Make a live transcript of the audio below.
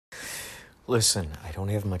Listen, I don't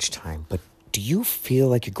have much time, but do you feel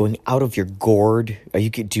like you're going out of your gourd?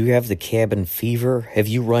 Do you have the cabin fever? Have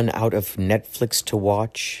you run out of Netflix to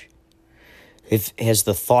watch? Has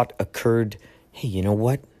the thought occurred, hey, you know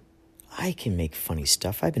what? I can make funny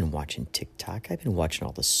stuff. I've been watching TikTok. I've been watching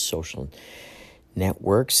all the social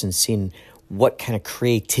networks and seeing what kind of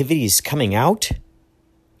creativity is coming out.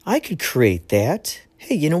 I could create that.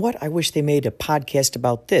 Hey, you know what? I wish they made a podcast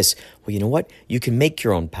about this. Well, you know what? You can make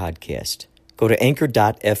your own podcast. Go to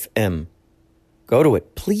anchor.fm. Go to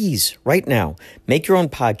it, please, right now. Make your own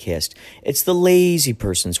podcast. It's the lazy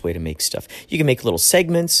person's way to make stuff. You can make little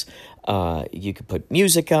segments. You can put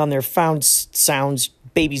music on there, found sounds,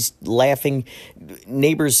 babies laughing,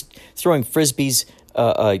 neighbors throwing frisbees,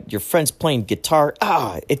 your friends playing guitar.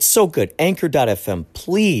 It's so good. Anchor.fm.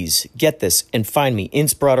 Please get this and find me.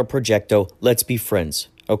 Inspirato Projecto. Let's be friends.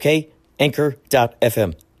 Okay?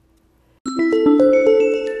 Anchor.fm.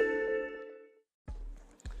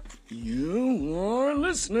 You are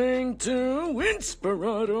listening to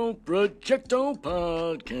Inspirato Projecto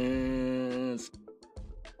Podcast.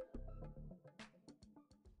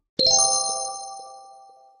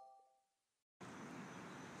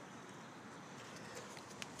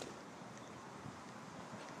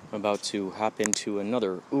 I'm about to hop into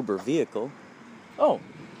another Uber vehicle. Oh,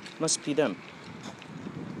 must be them.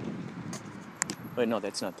 Wait, no,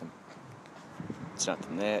 that's not them. It's not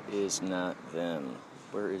them. That is not them.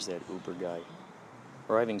 Where is that Uber guy?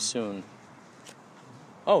 Arriving soon.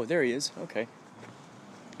 Oh, there he is. Okay.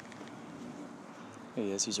 There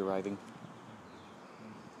he is. He's arriving.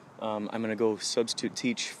 I'm going to go substitute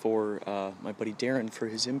teach for my buddy Darren for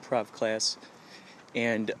his improv class.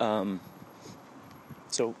 And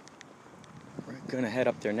so we're going to head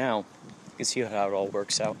up there now. You can see how it all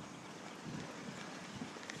works out.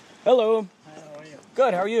 Hello. Hi, how are you?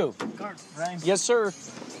 Good. How are you? Good, right? Yes, sir.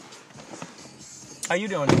 How you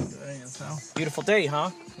doing? Good, yourself? Beautiful day,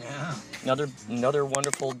 huh? Yeah. Another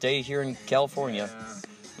wonderful day here in California. Yeah.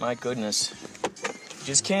 My goodness. You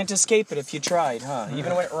just can't escape it if you tried, huh?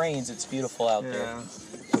 Even when it rains, it's beautiful out there.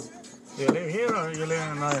 You live here or you live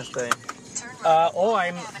in another state?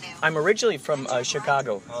 I'm originally from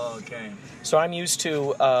Chicago. Oh, okay. So I'm used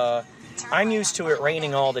to it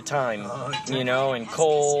raining all the time, Okay. and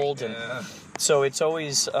cold, and Yeah. so it's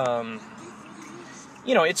always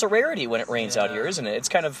it's a rarity when it rains out here, isn't it? It's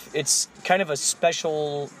kind of a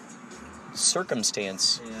special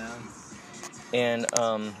circumstance, Yeah. and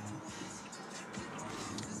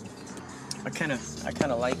I kind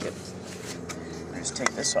of like it. I'll just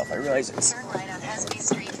take this off. I realize it's Turn right on SB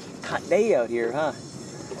Street. a hot day out here, huh?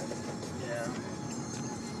 Yeah.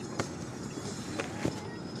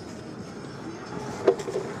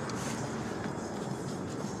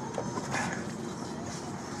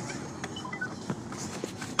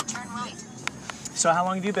 Turn right. So how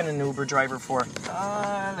long have you been an Uber driver for?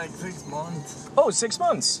 Like 6 months. Oh, 6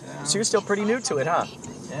 months. Yeah. So you're still pretty new to it, huh?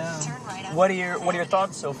 Yeah. Turn right on What are your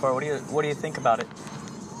thoughts so far? What do you think about it?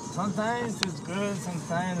 Sometimes it's good,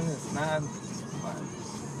 sometimes it's not. But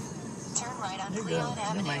Turn right on you Cleon good. You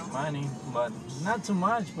Avenue. make money, but not too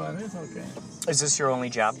much, but it's okay. Is this your only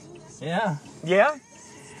job? Yeah. Yeah?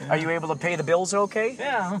 Are you able to pay the bills okay?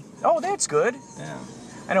 Yeah. Oh, that's good. Yeah.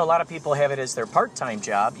 I know a lot of people have it as their part-time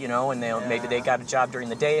job, and maybe they Yeah. got a job during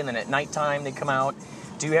the day and then at nighttime they come out.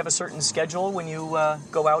 Do you have a certain schedule when you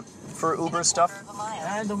go out for Uber stuff? Quarter of a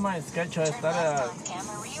mile. I do my schedule. I Turn start left at on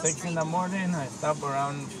Camarillo 6 in the Street. morning. I stop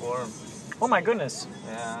around 4. Oh my goodness.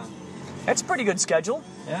 Yeah. That's a pretty good schedule,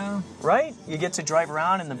 Yeah. right? You get to drive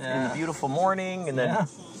around in the Yeah. beautiful morning and then Yeah.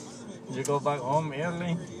 You go back home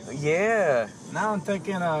early. yeah. Now I'm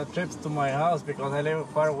taking trips to my house because I live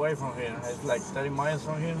far away from here. It's like 30 miles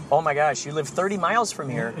from here. Oh my gosh, you live 30 miles from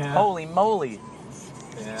here. Yeah. Holy moly.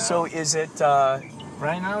 Yeah. So is it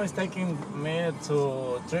right now it's taking me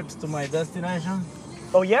to trips to my destination.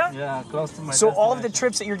 oh yeah? Yeah, close to my So all of the destination.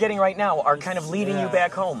 trips that you're getting right now are kind of leading you Yeah.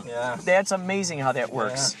 back home. Yeah. That's amazing how that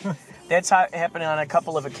works. Yeah. That's how it happened on a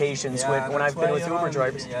couple of occasions when that's I've been why with you Uber don't-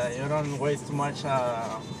 drivers. Yeah, you don't waste too much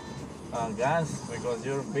gas because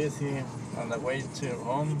you're busy on the way to your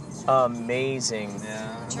home. Amazing.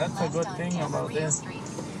 Yeah, Turn that's a left good on thing about Camarillo this. Street.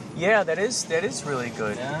 Yeah, that is really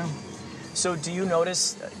good. Yeah. So do you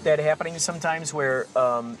notice that happening sometimes where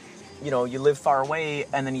you live far away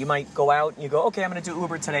and then you might go out and you go, okay, I'm going to do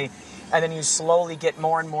Uber today, and then you slowly get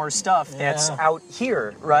more and more stuff that's Yeah. out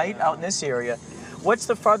here, right? Out in this area. What's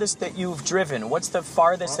the farthest that you've driven? What's the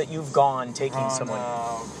farthest that you've gone taking someone?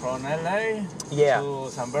 From LA Yeah. to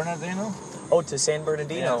San Bernardino. Oh, to San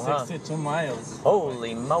Bernardino, Yeah, huh? 62 miles.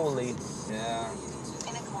 Holy moly. Yeah.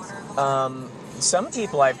 In a quarter of a mile. some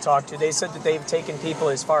people I've talked to, they said that they've taken people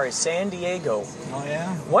as far as San Diego. Oh,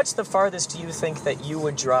 yeah? What's the farthest you think that you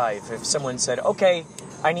would drive if someone said, okay,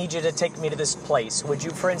 I need you to take me to this place? Would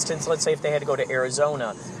you, for instance, let's say if they had to go to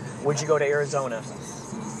Arizona, would you go to Arizona?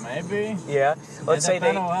 Maybe. Yeah. Let's say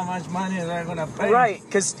depends on how much money they're going to pay. Right,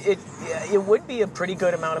 because it would be a pretty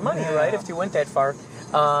good amount of money, right, if you went that far.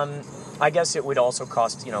 I guess it would also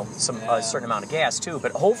cost, a certain amount of gas, too.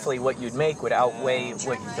 But hopefully what you'd make would outweigh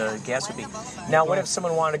what the gas would be. Now, what if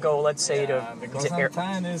someone wanted to go, let's say, because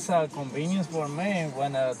sometimes it's a convenience for me.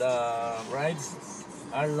 When the rides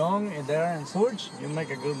are long and they're in surge, you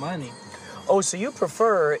make a good money. Oh, so you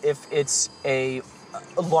prefer if it's a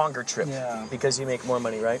longer trip? Yeah. Because you make more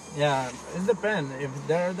money, right? Yeah, it depends. If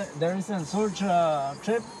there is a surge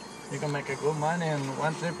trip, you can make a good money. And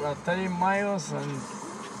one trip 30 miles, and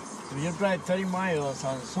if you drive 30 miles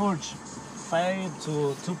on surge, 5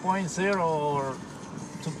 to 2.0 or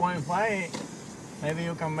 2.5, maybe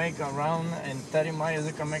you can make around, in 30 miles,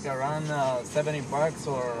 you can make around $70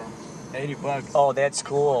 or $80. Oh, that's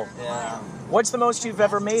cool. Yeah. What's the most you've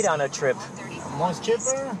ever made on a trip? Most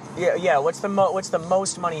cheaper? Yeah. What's the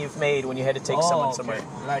most money you've made when you had to take someone somewhere?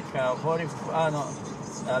 Like 40.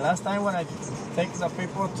 Last time when I take the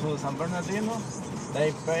people to San Bernardino,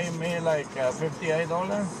 they pay me like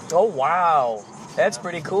 $58. Oh wow, that's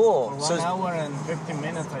pretty cool. For 1 hour and 50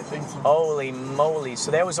 minutes, I think so. Holy moly!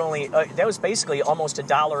 So that was only that was basically almost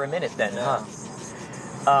 $1 a minute then, Yeah.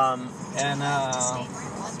 huh? And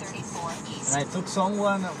I took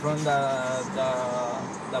someone from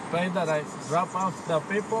the place that I drop off the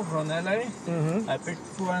people from LA. Mm-hmm. I picked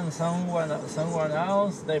someone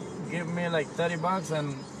else. They give me like $30,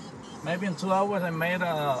 and maybe in 2 hours I made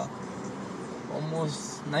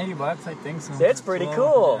almost $90, I think so. That's pretty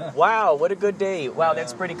cool. Yeah. Wow, what a good day. Wow,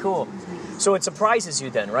 that's pretty cool. So it surprises you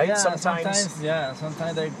then, right? Yeah, Sometimes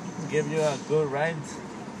sometimes they give you a good ride.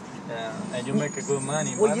 Yeah, and you make a good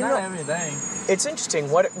money, Well, but you not know- every day. It's interesting.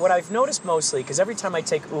 What I've noticed mostly, because every time I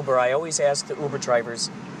take Uber, I always ask the Uber drivers,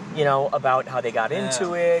 about how they got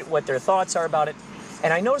into it, what their thoughts are about it.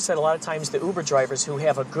 And I notice that a lot of times the Uber drivers who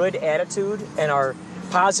have a good attitude and are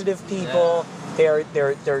positive people, they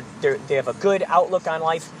have a good outlook on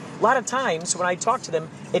life. A lot of times when I talk to them,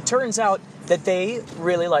 it turns out that they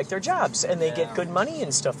really like their jobs and they get good money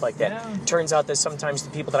and stuff like that. Yeah. Turns out that sometimes the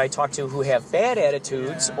people that I talk to who have bad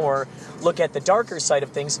attitudes or look at the darker side of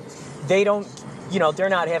things, they don't, they're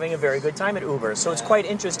not having a very good time at Uber. So it's quite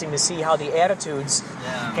interesting to see how the attitudes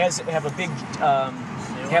have a big,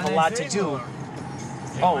 have a lot to do.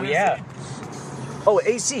 Oh, yeah. Oh,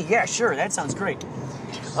 AC, yeah, sure, that sounds great.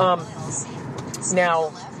 Now,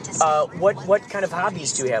 what kind of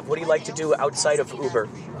hobbies do you have? What do you like to do outside of Uber?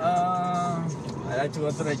 I like to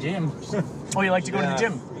go to the gym. Oh, you like to go to the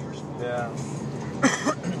gym? Yeah.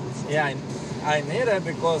 Yeah, I need it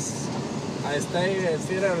because I stay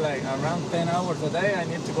there like around 10 hours a day. I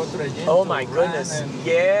need to go to the gym. Oh to my run goodness! and-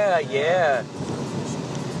 Yeah.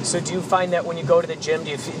 So do you find that when you go to the gym,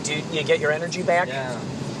 do you get your energy back? Yeah.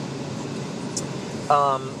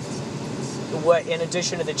 What in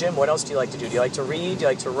addition to the gym, what else do you like to do? Do you like to read? Do you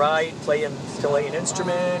like to write? Play an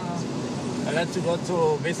instrument? I like to go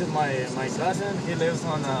to visit my cousin. He lives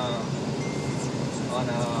on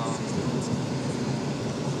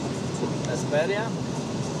Esperia.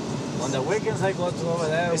 On the weekends I go to over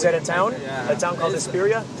there. Is that a town? Yeah. A town called It's-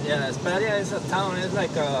 Esperia? Yeah, Esperia is a town. It's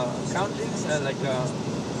like a country,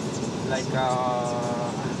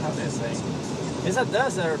 how do you say? It's a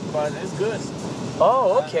desert, but it's good.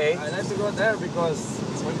 Oh, okay. I like to go there because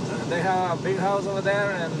they have a big house over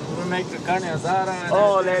there, and we make the carne asada. And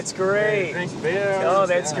Oh, everything. that's great. We drink beer. Oh,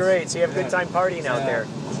 that's great. So you have a good time partying out there.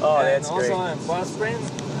 Oh, and that's great. also in Palm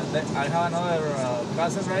Springs, I have another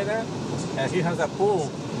cousin right there, and he has a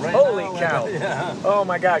pool right Holy now. cow. Yeah. Oh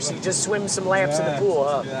my gosh, so you just swim some laps in the pool,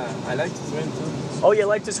 huh? Yeah, I like to swim too. Oh, you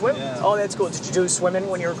like to swim? Yeah. Oh, that's cool. Did you do swimming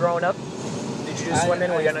when you were growing up? Did you do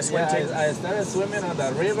swimming? Were you on a swim team? I started swimming on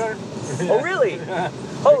the river. Oh, really? Yeah.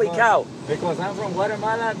 Holy cow. Because I'm from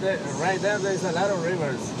Guatemala, right there there's a lot of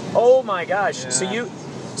rivers. Oh my gosh. Yeah.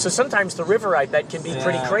 So sometimes the river, I bet, can be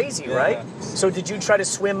pretty Yeah, crazy, yeah. right? So did you try to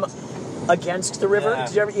swim against the river? Yeah.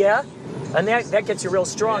 Did you ever? Yeah? And that gets you real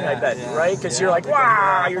strong, I Yeah, bet, yeah. right? Because Yeah, you're like, because-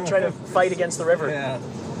 wow, you're trying to fight against the river. Yeah.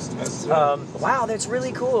 That's true. Wow, that's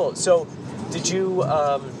really cool. So did you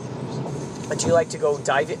like to go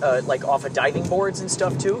diving, like off of diving boards and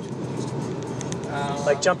stuff too?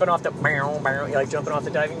 Like jumping off the, you like jumping off the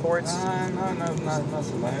diving boards? No, not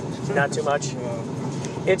so much. Not too much?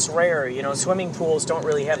 It's rare, swimming pools don't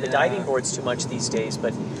really have the diving boards too much these days,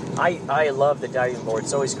 but I love the diving board.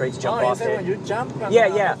 It's always great to jump off is it it. when you jump on Yeah,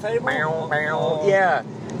 the yeah. table? Bow, bow. Oh. Yeah.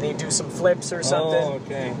 and you do some flips or something. Oh,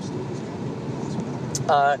 okay.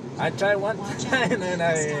 Uh, I tried one time and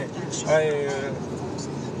I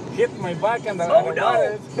hit my back and the Oh water. no!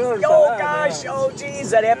 It hurts a Oh lot, gosh! yeah. Oh geez,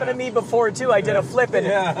 that happened to me before too. I did a flip and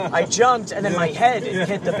Yeah. I jumped and then my head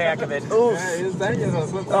hit the back of it. Oof! Yeah, it's dangerous.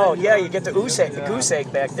 Sometimes Oh yeah, you get the goose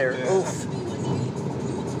egg back there. Yeah. Oof!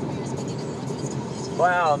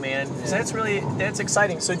 Wow, man, so that's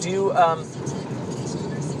exciting. So do you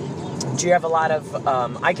have a lot of?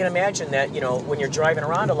 I can imagine that when you're driving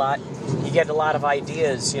around a lot, you get a lot of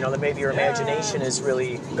ideas. That maybe your imagination is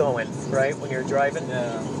really going right when you're driving.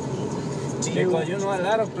 Yeah. Do you? Because a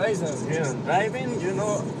lot of places here. Driving, a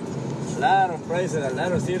lot of places, a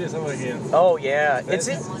lot of cities over here. Oh yeah, it's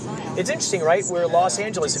interesting, right? We're Los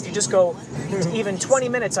Angeles. If you just go even 20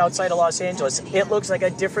 minutes outside of Los Angeles, it looks like a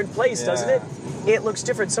different place, doesn't it? It looks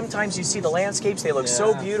different. Sometimes you see the landscapes; they look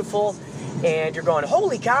so beautiful, and you're going,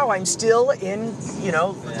 "Holy cow! I'm still in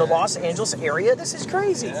the Los Angeles area. This is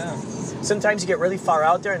crazy." Yeah. Sometimes you get really far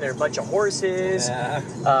out there, and there are a bunch of horses. Yeah.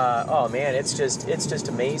 Oh man, it's just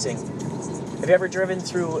amazing. Have you ever driven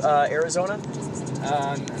through Arizona?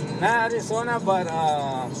 Not Arizona, but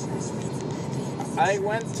I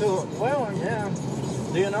went to,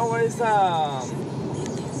 do you know where is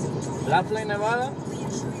Aplenty, Nevada?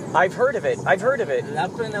 I've heard of it.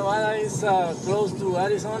 Aplenty, Nevada is close to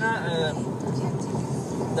Arizona.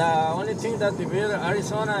 The only thing that divides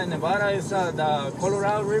Arizona and Nevada is the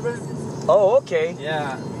Colorado River. Oh, okay.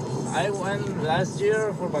 Yeah. I went last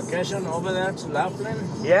year for vacation over there to Laughlin.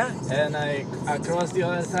 Yeah? And I across the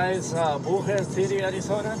other side is Bucher City,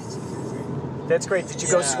 Arizona. That's great. Did you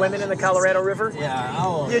go swimming in the Colorado River? Yeah.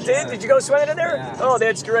 Oh, You did? Did you go swimming in there? Yeah. Oh,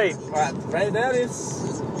 that's great. But right there it's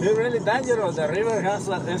really dangerous. The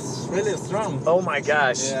river is really strong. Oh my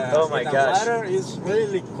gosh. Yeah. Oh my the gosh. water is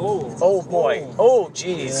really cold. Oh boy. Oh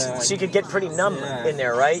geez. Yeah. So you could get pretty numb in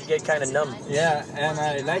there, right? Get kind of numb. Yeah, and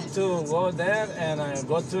I like to go there and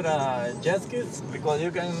go to the jet skis because you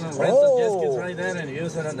can rent the jet skis right there and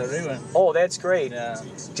use it on the river. Oh, that's great. Yeah.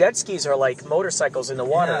 Jet skis are like motorcycles in the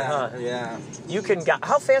water, huh? Yeah. You can go.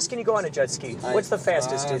 How fast can you go on a jet ski? What's the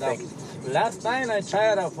fastest, do you think? Last time I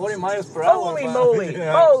tried 40 miles per hour. Holy but- moly!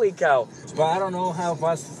 Yeah. Holy cow! But I don't know how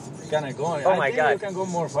fast it's gonna go. Oh my I think God. you can go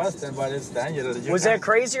more faster, but it's dangerous. Was that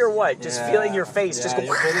crazy or what? Just feeling your face, just go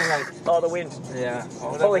you're feeling like all the wind.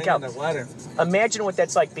 all the Holy wind cow. in the water. Imagine what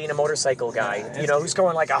that's like being a motorcycle guy, who's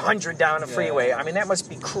going like 100 down a freeway. Yeah. I mean, that must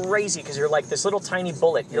be crazy because you're like this little tiny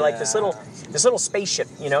bullet. You're like this little spaceship,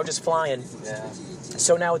 just flying. Yeah.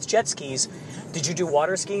 So now it's jet skis. Did you do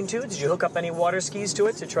water skiing too? Did you hook up any water skis to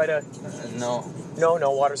it to try to? No.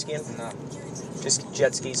 No water skiing. No. Just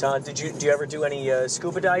jet skis, huh? Do you ever do any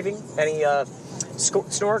scuba diving? Any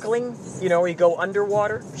snorkeling? Where you go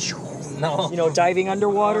underwater? No. Diving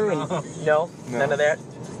underwater No. and no, none of that.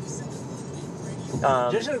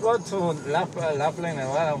 You should go to Laughlin,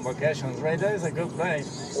 Nevada on vacations. Right there is a good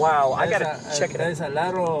place. Wow, I gotta check it out. There's a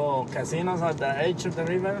lot of casinos at the edge of the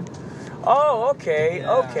river. Oh, okay,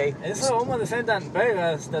 Yeah. okay. It's almost the same as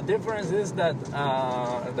Vegas. The difference is that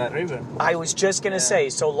the river. I was just gonna say,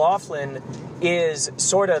 so Laughlin is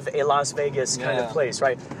sort of a Las Vegas kind of place,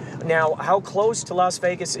 right? Now, how close to Las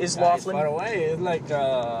Vegas is Laughlin? It's far away. It's like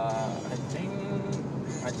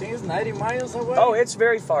I think it's 90 miles away. Oh, it's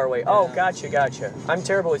very far away. Oh, gotcha. I'm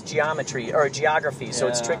terrible with geography, so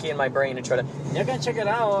it's Yeah. tricky in my brain to try to. You can check it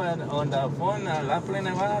out and on the phone. Laughlin,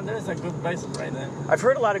 Nevada. There's a good place right there. I've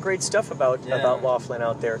heard a lot of great stuff about Laughlin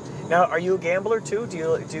out there. Now, are you a gambler too? Do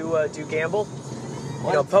you gamble?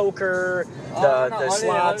 What? Poker, the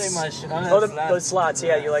slots. The slots.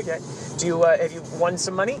 Yeah, you like that? Do you have you won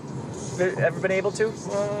some money? Ever been able to?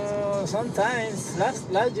 Sometimes.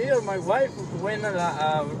 Last year, my wife went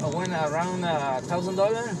around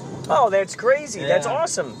 $1,000. Oh, that's crazy. Yeah. That's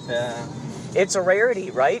awesome. Yeah. It's a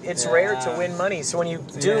rarity, right? It's rare to win money. So when you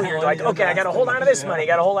do, you're like, okay, I got to hold on to this money.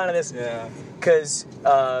 Got to hold on to this. Yeah. Because,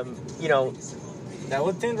 The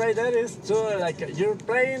good thing right there is too, like you're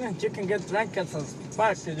playing and you can get drunk at some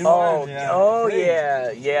spot. Yeah.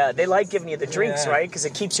 They like giving you the drinks, right? Because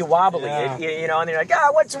it keeps you wobbly. Yeah. And they're like,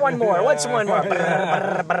 what's one more? What's one more?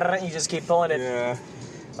 And you just keep pulling it. Yeah.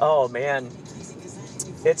 Oh man,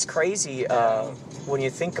 it's crazy when you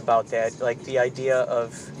think about that. Like the idea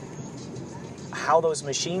of how those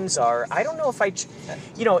machines are. I don't know if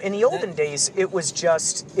in the olden days it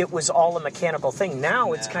was all a mechanical thing.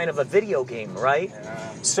 Now it's kind of a video game, right?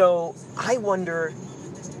 Yeah. So I wonder,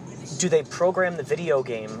 do they program the video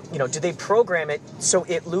game? Do they program it so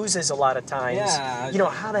it loses a lot of times? Yeah.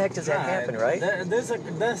 How the heck does that happen, right? That's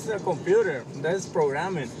a computer. That's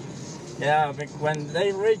programming. Yeah, when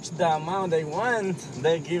they reach the amount they want,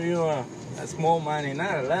 they give you small money,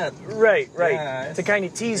 not a lot. Right. Yeah, To kind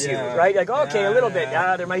of tease you, yeah. right? Like, okay, a Yeah, little bit.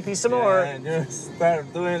 yeah. There might be some more. And just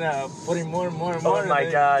start doing, putting more, Oh my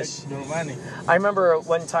and gosh. take your money. I remember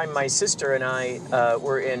one time my sister and I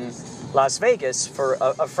were in Las Vegas for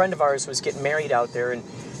a friend of ours was getting married out there, and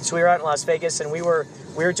so we were out in Las Vegas, and we were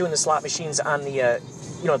doing the slot machines on the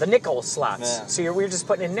the nickel slots. Yeah. So we were just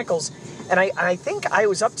putting in nickels, and I think I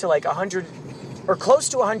was up to like $100 or close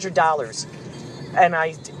to $100. And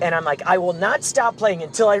I'm like, I will not stop playing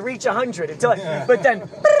until I reach 100. But then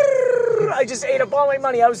I just ate up all my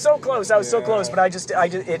money. I was so close. But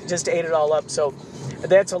it just ate it all up. So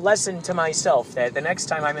that's a lesson to myself that the next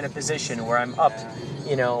time I'm in a position where I'm up,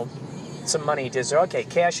 some money, just okay,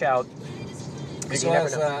 cash out. Because you never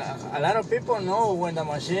know. a lot of people know when the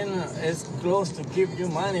machine is close to give you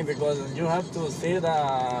money because you have to see the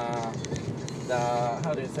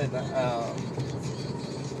how do you say that?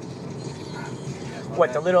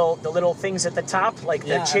 What, the little things at the top, like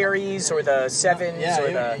the cherries or the sevens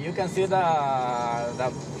or you can see the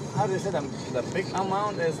how do you say the big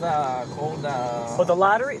amount is called the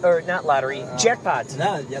lottery or not lottery jackpot.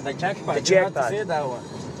 No, the jackpot. The You have jackpot. to see that one.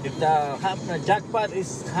 If the jackpot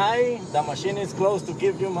is high, the machine is close to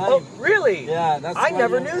give you money. Oh, really? Yeah, that's. I why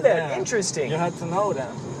never you- knew that. yeah. Interesting. You have to know that.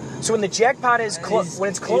 So when the jackpot is when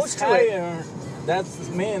it's close to it, higher, that's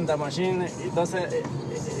mean the machine it doesn't.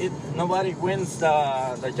 Nobody wins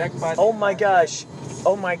the jackpot. oh my gosh,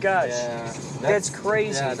 Yeah, that's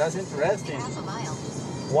crazy. Yeah, that's interesting. Half a mile.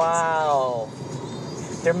 Wow.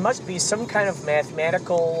 There must be some kind of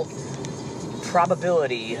mathematical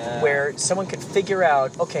probability where someone could figure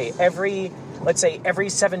out, okay, let's say every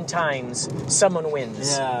 7 times someone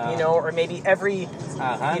wins. Yeah. Or maybe every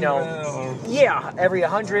 100 or every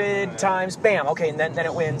 100 times, bam, okay, and then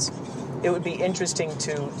it wins. It would be interesting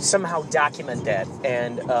to somehow document that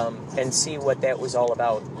and see what that was all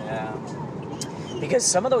about. yeah. Because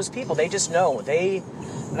some of those people, they just know. A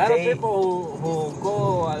lot of people who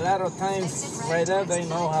go a lot of times right there, they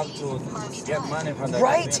know how to get money from the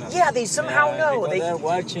Right? casino. Yeah, they somehow know. Because they're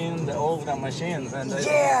watching all the machines and they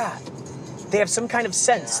They have some kind of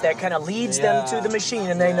sense that kind of leads them to the machine,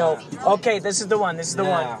 and they know, okay, this is the one,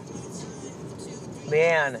 one.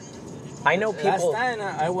 Man, I know people. Last time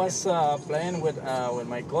I was playing with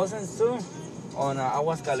my cousins too on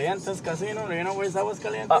Aguascalientes Casino. Do you know where's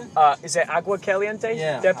Aguascalientes? Is it Agua Caliente?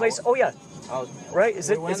 Yeah. That place? Oh, yeah. Right? Is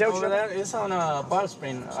we it? went Is that what over you're there? It's on Powell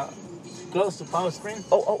Spring, close to Powell Spring.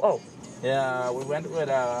 Oh. Yeah, we went with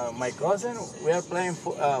my cousin. We are playing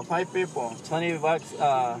 5 people,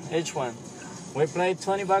 $20 each one. We played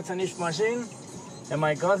 $20 on each machine, and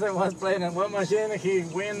my cousin was playing on one machine. He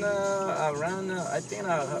win around I think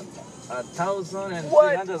 $1,300.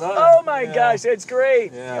 What? Oh my gosh, that's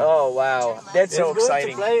great. Yeah. Oh wow, that's so it's good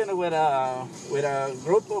exciting. to play with a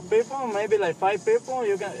group of people, maybe like 5 people.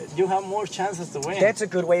 You have more chances to win. That's a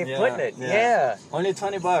good way of putting it. Yeah. Only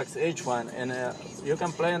 $20 each one, and you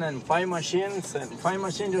can play in 5 machines. And 5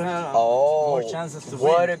 machines, you have more chances to win.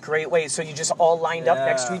 What a great way! So you just all lined up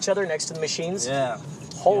next to each other, next to the machines. Yeah.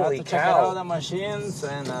 Holy you have to check out cow! the machines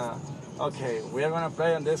and okay, we are gonna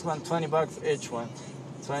play on this one $20 each one.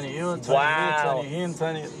 20 you, 20 Wow. me, 20 him,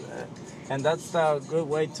 20, and that's a good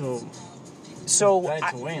way to. So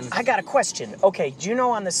try to win. I got a question. Okay, do you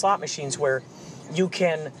know on the slot machines where you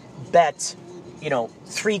can bet,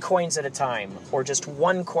 3 coins at a time or just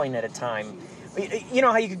 1 coin at a time? You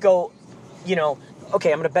know how you could go,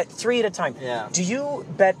 okay, I'm going to bet 3 at a time. Yeah. Do you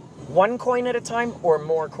bet 1 coin at a time or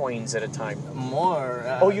more coins at a time? More.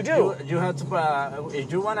 Oh, you do? You have to,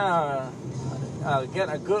 if you wanna get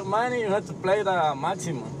a good money, you have to play the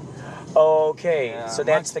maximum. Okay, Yeah, so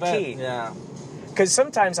that's max the bet, key. Yeah. Because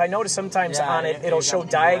sometimes, I notice sometimes Yeah, on it, you it'll show can-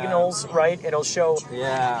 diagonals, right? It'll show,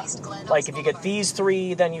 Yeah. like, if you get these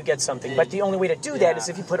 3, then you get something. But the only way to do that is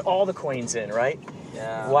if you put all the coins in, right?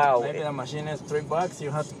 Yeah. Wow. Maybe the machine is $3.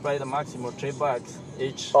 You have to play the maximum $3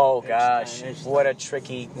 each. Oh, each gosh. time, each What a time.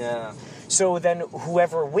 tricky... Yeah. So then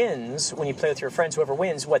whoever wins, when you play with your friends, whoever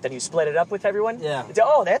wins, what, then you split it up with everyone? Yeah.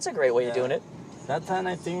 Oh, that's a great way of doing it. That time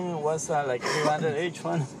I think it was like 300 each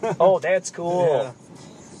one. Oh, that's cool. Yeah.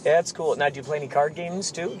 That's cool. Now, do you play any card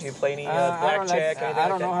games, too? Do you play any blackjack? I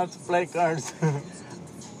don't know how to play cards.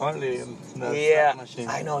 Only in the slot machine.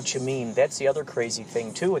 I know what you mean. That's the other crazy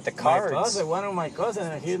thing, too, with the My cards. cousin, one of my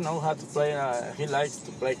cousins, he knows how to play. He likes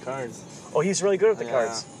to play cards. Oh, he's really good with the Yeah.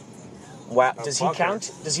 cards. Wow. Does he poker.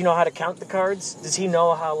 count? Does he know how to count the cards? Does he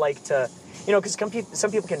know how, like, to... because some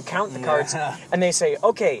people can count the cards, Yeah. and they say,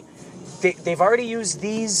 okay, they've already used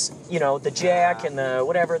these, the jack and the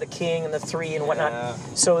whatever, the king and the 3 and whatnot. Yeah.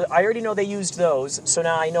 So I already know they used those. So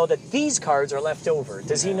now I know that these cards are left over.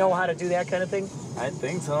 Does he know how to do that kind of thing? I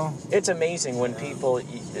think so. It's amazing when people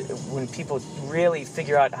really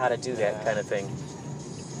figure out how to do that kind of thing.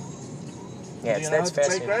 Yeah, Do you know that's how to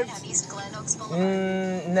play fascinating. cards? East Glen Oaks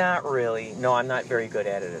Boulevard. Not really. No, I'm not very good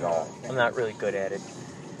at it at all. I'm not really good at it.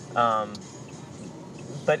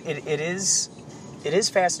 But it is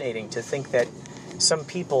fascinating to think that some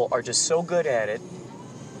people are just so good at it.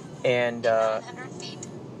 And 900 feet.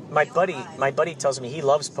 my buddy tells me he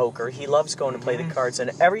loves poker. He loves going to play the cards,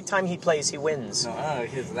 and every time he plays, he wins. No,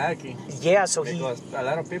 he's lucky. Yeah, so Because a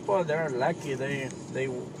lot of people, they're lucky. They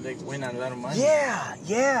win a lot of money.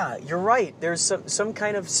 Yeah, you're right. There's some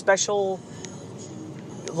kind of special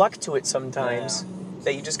luck to it sometimes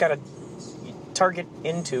that you just gotta target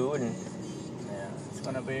into, and Yeah, it's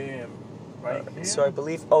gonna be right here. so I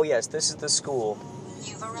believe. Oh yes, this is the school.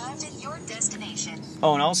 You've arrived at your destination.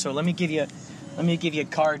 Oh, and also let me give you a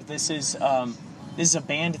card. This is a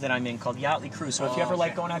band that I'm in called Yachtly Crew. So if you ever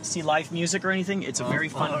like going out to see live music or anything, it's a very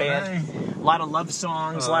fun band. A lot of love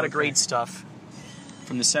songs, a lot of great stuff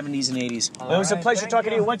from the 70s and 80s. Well, it was a pleasure talking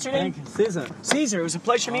to you. What's your name? Thank you. Caesar. Caesar. It was a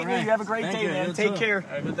pleasure meeting you. You have a great Thank day, you. man. You Take too. care.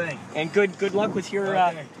 Have a good day. And good luck with your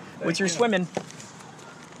Okay. with your Thank you. swimming.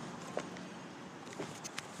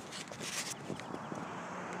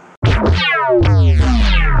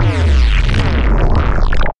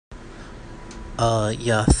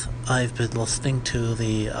 Yes, I've been listening to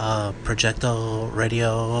the Projecto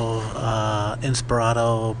Radio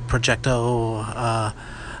Inspirato Projecto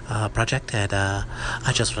project, and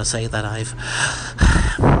I just want to say that I've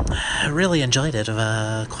really enjoyed it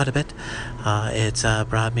quite a bit. It's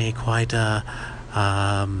brought me quite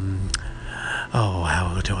how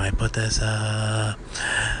do I put this?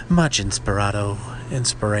 Much inspiratio.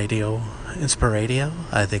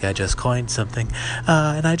 I think I just coined something.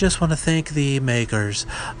 And I just want to thank the makers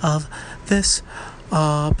of this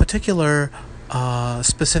particular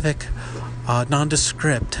specific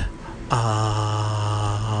nondescript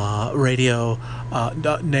radio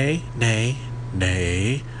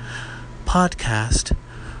podcast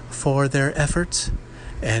for their efforts,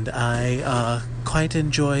 and I quite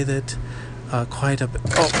enjoy that quite a bit.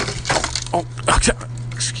 Okay.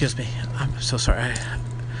 Excuse me. I'm so sorry.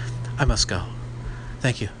 I must go.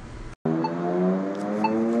 Thank you.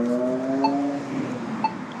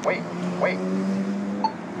 Wait. Wait.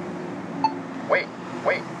 Wait.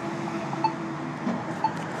 Wait.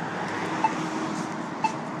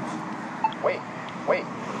 Wait. Wait.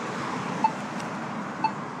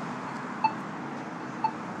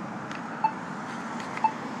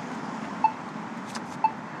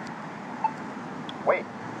 Wait.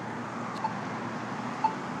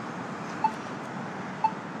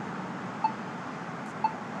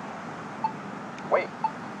 Wait.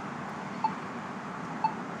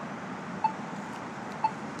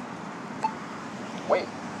 Wait.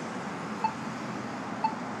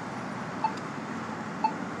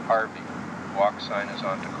 Harvey. Walk sign is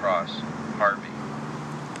on to cross. Harvey.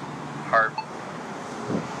 Harvey.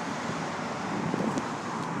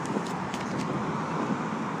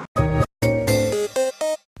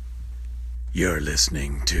 You're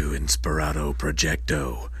listening to Inspirato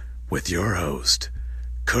Projecto with your host,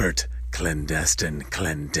 Kurt Clandestine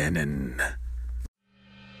Clendenin.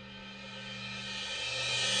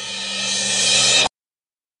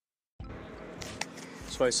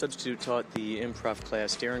 So I substitute taught the improv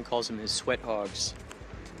class. Darren calls them his sweat hogs.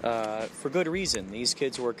 For good reason. These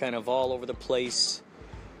kids were kind of all over the place.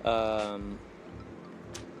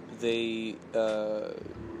 They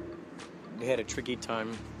had a tricky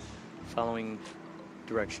time following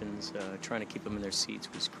directions. Trying to keep them in their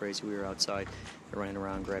seats was crazy. We were outside. They ran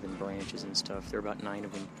around grabbing branches and stuff. There were about 9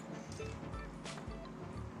 of them.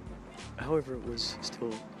 However, it was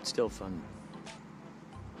still fun.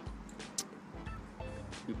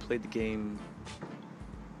 We played the game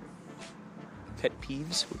Pet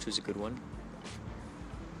Peeves, which was a good one.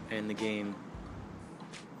 And the game...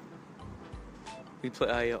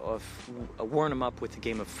 I warmed them up with the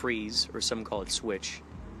game of Freeze, or some call it Switch.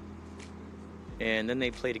 And then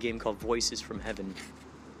they played a game called Voices from Heaven.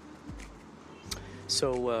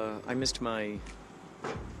 So I missed my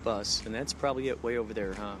bus, and that's probably it way over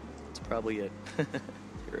there, huh? That's probably it.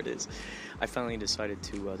 There it is. I finally decided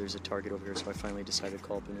to, there's a Target over here, so I finally decided to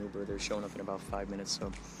call up an Uber. They're showing up in about 5 minutes, so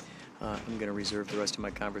I'm going to reserve the rest of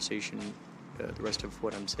my conversation, the rest of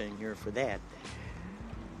what I'm saying here for that.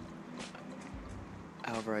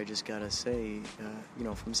 However, I just gotta say,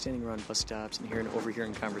 if I'm standing around bus stops and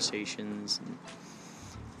overhearing conversations, and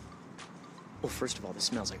Oh, first of all, this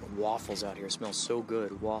smells like waffles out here. It smells so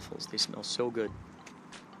good. Waffles, they smell so good.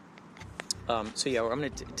 So yeah, I'm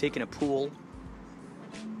going to take in a pool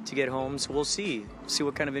to get home. So we'll see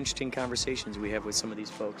what kind of interesting conversations we have with some of these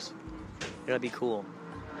folks. That'll be cool.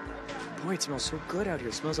 Boy, it smells so good out here.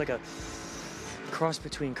 It smells like a cross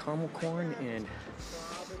between caramel corn and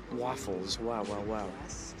waffles. Wow, wow, wow.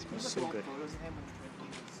 It smells so good.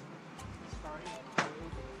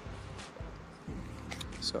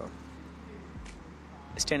 So,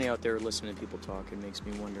 standing out there listening to people talk, it makes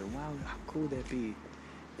me wonder, wow, how cool would that be?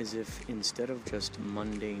 As if instead of just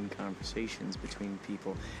mundane conversations between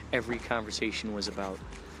people, every conversation was about,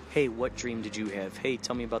 hey, what dream did you have? Hey,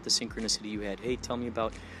 tell me about the synchronicity you had. Hey, tell me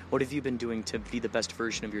about what have you been doing to be the best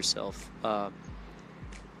version of yourself?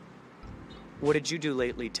 What did you do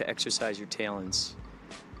lately to exercise your talents?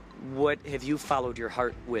 What have you followed your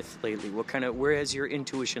heart with lately? Where has your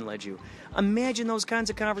intuition led you? Imagine those kinds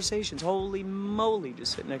of conversations. Holy moly,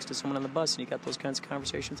 just sit next to someone on the bus and you got those kinds of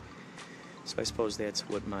conversations. So I suppose that's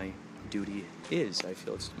what my duty is. I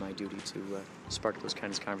feel it's my duty to spark those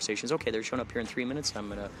kinds of conversations. Okay, they're showing up here in 3 minutes. I'm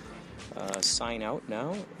going to sign out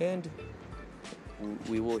now, and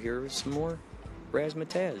we will hear some more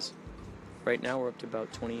razzmatazz. Right now we're up to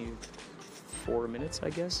about 24 minutes, I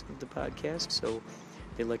guess, of the podcast. So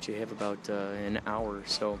they let you have about an hour.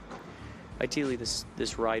 So ideally this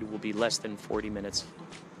ride will be less than 40 minutes.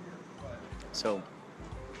 So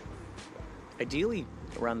ideally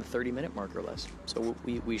around the 30-minute mark or less. So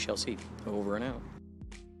we shall see. Over and out.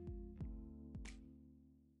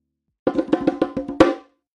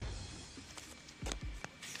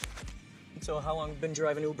 So how long have you been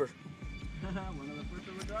driving Uber? One of the first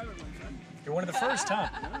Uber drivers, my friend. You're one of the first, huh?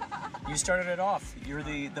 You started it off. You're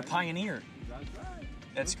the pioneer. That's right.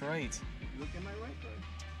 That's great. Look at my record.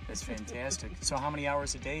 That's fantastic. So how many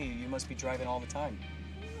hours a day? You must be driving all the time.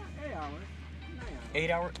 8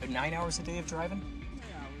 hours. 9 hours a day of driving? 9 hours.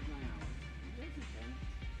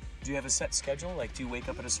 Do you have a set schedule? Like, do you wake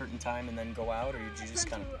up at a certain time and then go out, or do you just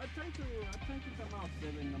kind of... I try to come out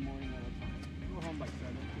 7 in the morning at a time. Go home by 7.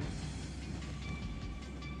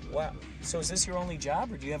 Wow. So is this your only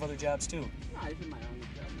job, or do you have other jobs too? No, it's my only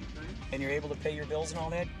job, my friend. And you're able to pay your bills and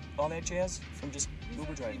all that jazz from just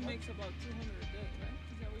Uber driving? He makes about 200 a day, right?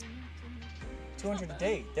 Is that what you mean? 200 a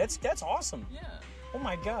day. That's awesome. Yeah. Oh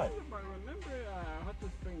my God. But remember, hot to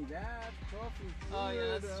spring gas, coffee, food, Oh, yeah,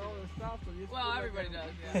 that's all true. the stuff. So you Well, put everybody like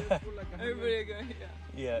does, a, yeah. just put like Everybody agree, yeah.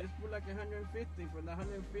 Yeah. Just put like 150. For the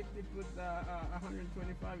 150, put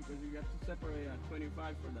 125 because you have to separate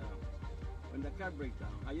 25 for the when the car breaks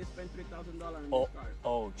down. I just spent $3,000 on this car.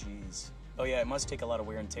 Oh, jeez. Oh yeah, it must take a lot of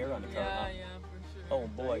wear and tear on the car. Huh? Yeah, for sure. Oh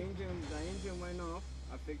boy. The engine went off.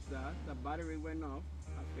 I fixed that. The battery went off.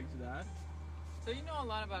 I fixed that. So you know a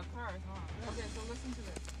lot about cars, huh? Okay, so listen to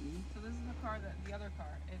this. So this is the car, the other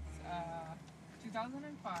car. It's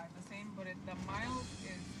 2005, the same, but the miles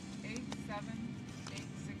is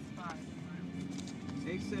 87865.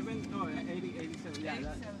 87? No, 87. Yeah,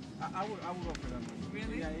 87. I would go for that one.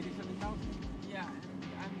 Really? Yeah, 87,000. Yeah, and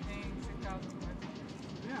I'm paying 6,500.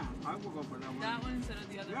 Yeah, I will go for that one. That one instead of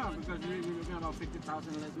the other Yeah, one. because you're looking at about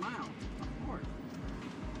 50,000 less miles. Of course.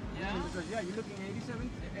 Yeah. Because you're looking at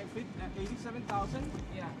 87,000.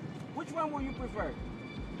 Yeah. Which one would you prefer?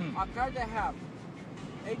 A car that have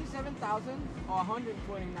 87,000 or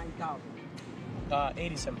 129,000?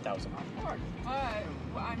 87,000. Of course. But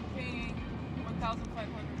I'm paying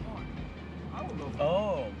 1,500 more. I will go for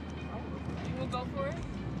Oh. it. I will go for that. You will go for it?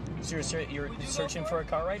 So you're Would you go searching for for it? a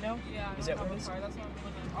car right now? Yeah. Is I that don't what it have is? a car. That's what I'm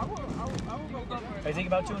gonna. I will You will go go for for that. it. Are you thinking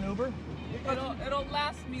about doing Uber? It'll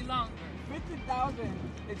last me longer. 50,000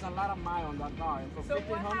 is a lot of miles on that car. And for So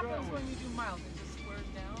what 1,500, happens when you do miles? It just squares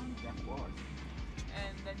down, of course.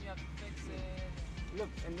 and then you have to fix it. Look,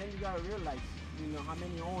 and then you gotta realize, how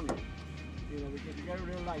many owners. Because you gotta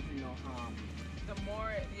realize, The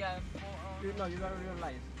more, yeah, the more. you gotta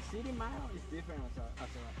realize, city mile is different as a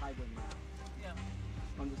highway mile. Yeah,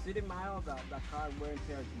 On the city mile, the car wear and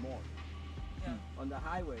tear is more. yeah. On the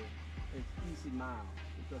highway, it's easy mile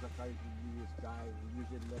because the car you just drive, you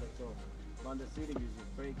just let it go. But on the city, you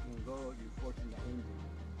just brake and go, you're forcing the engine.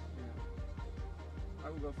 Yeah. I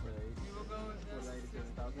would go for the 80. You will go with For the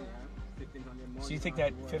 87,000, yeah. 1,500 more. So you think don't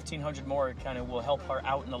that have to worry. 1,500 more kind of will help her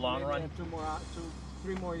out in the long Maybe run?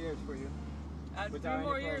 3 more years for you. Add 3 Without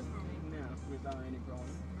more any years problem. for me. Yeah, without any problem.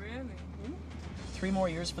 Really? 3 more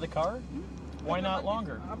years for the car? Why not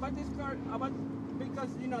longer? About this car, because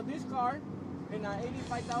this car in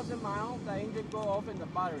 85,000 miles, the engine go off in the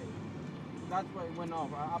battery. That's why it went off.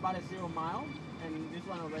 About a 0 mile, and this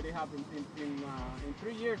one already have in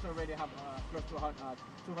 3 years already have close to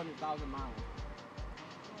 200,000 miles.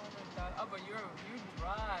 200,000. God. Oh, but you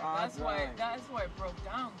drive. I drive. That's why it broke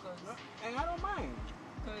down. And I don't mind.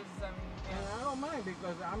 I mean, And I don't mind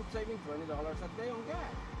because I'm saving $20 a day on gas.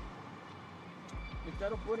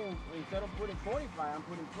 Instead of putting 45, I'm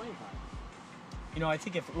putting 25. You know, I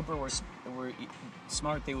think if Uber were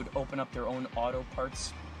smart, they would open up their own auto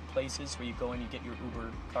parts places where you go and you get your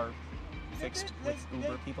Uber car fixed with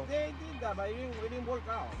Uber people. They did that, but it didn't work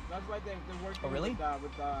out. That's why they're working Oh, really? with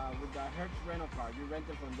the Hertz rental car. You rent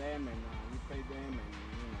it from them and you pay them, and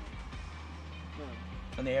you know.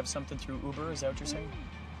 And they have something through Uber. Is that what you're saying?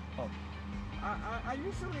 Oh, I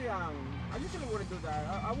usually wouldn't do that.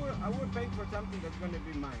 I would pay for something that's going to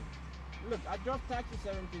be mine. Look, I drove taxi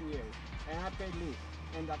 17 years, and I paid lease,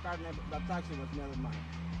 and the taxi was never mine.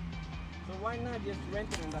 So why not just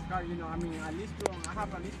rent it in the car? You know, I mean, I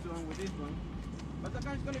have a lease to own with this one, but the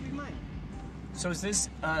car's going to be mine. so is this?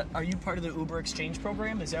 Are you part of the Uber exchange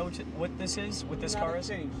program? Is that what this is? What this Not car is?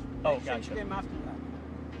 exchange. Oh, Exchange gotcha. came after that.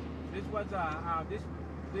 This was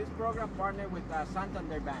this program partnered with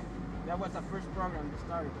Santander Bank. That was the first program that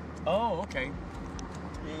started. Oh, okay.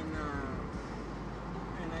 And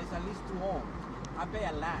it's a lease to own. I pay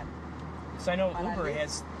a lot. So I know But at Uber least-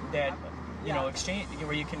 has that, you know, yeah. exchange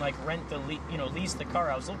where you can like rent the, lease the car.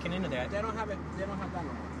 I was looking into that. They don't have it. They don't have that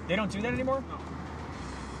no more. They don't do that anymore? No.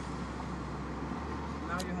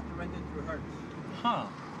 Now you have to rent it through Hertz. Huh.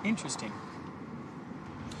 Interesting.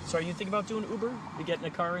 So are you thinking about doing Uber? You getting a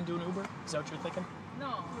car and doing Uber? Is that what you're thinking?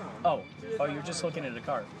 no. Oh. Oh, you're just looking at a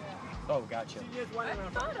car. Yeah. Oh, gotcha. She just I wanted to.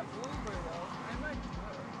 thought of Uber though. I might do it.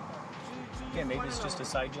 Yeah, maybe it's just a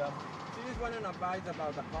side job. She just wanted advice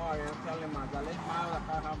about the car, and I'm telling her the less mile the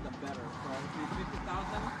car have, the better. So if it's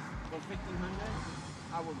 50,000 or 1,500,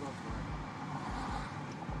 I will go for it.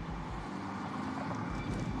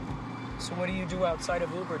 So what do you do outside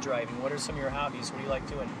of Uber driving? What are some of your hobbies? What do you like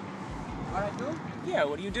doing? What I do? Yeah,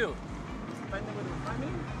 what do you do? Spend it with the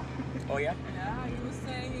family. Oh, yeah? Yeah, he was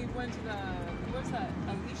saying he went to the what's that?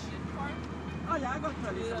 Elysian Park. Oh yeah, I go to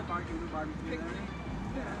Alicia Yeah. Park and do barbecue there. Picnic.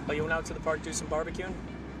 Yeah. Oh, you went out to the park, do some barbecuing?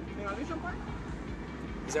 In Alicia Park?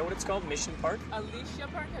 Is that what it's called? Mission Park? Alicia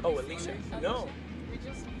Park. Have Oh, you seen Alicia? it? No. We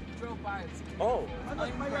just drove by. It's Oh. I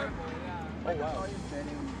thought my yard. incredible. Yeah. Oh, wow.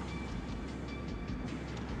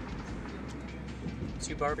 So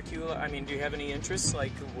you barbecue, I mean, do you have any interests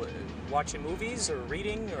like watching movies or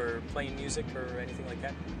reading or playing music or anything like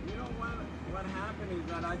that? You know what happened is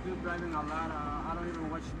that I do driving a lot. I don't even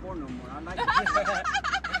watch porn no more. I like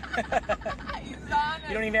He's honest.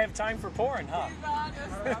 You don't even have time for porn, huh? He's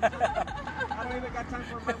honest. I don't even got time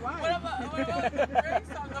for my wife. What about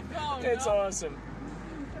Grace on the phone? It's no? awesome.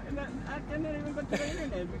 And I cannot even go to the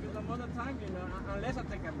internet because some other time, you know, unless I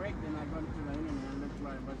take a break, then I go to the internet and look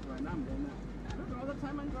what's going on. Then look, all the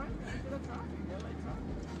time I'm driving, I see the traffic, LA traffic.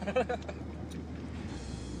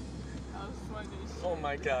 That was funny. Oh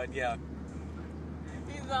my God, yeah.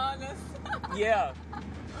 He's honest. Yeah.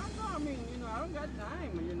 I mean, you know, I don't got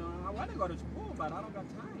time. You know, I want to go to school, but I don't got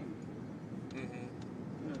time. Mm-hmm. You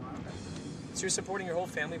know, I don't got time. So you're supporting your whole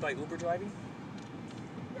family by Uber driving?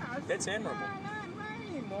 Yeah, That's admirable. Not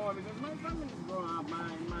anymore because my family's grown up. My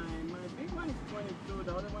big one is 22,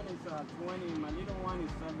 the other one is 20, my little one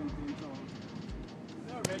is 17. So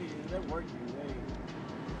they're working.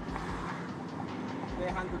 They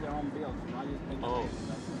handle their own bills. So I just pay the Oh. bills.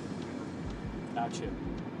 That's it. Gotcha.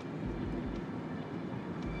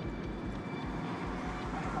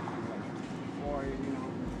 Or you know.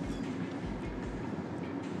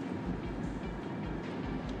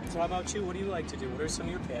 So how about you? What do you like to do? What are some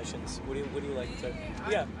of your passions? What do you like to?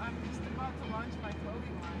 Yeah. I'm just about to launch my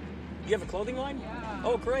clothing line. You have a clothing line? Yeah.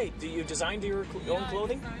 Oh, great. Do you design your own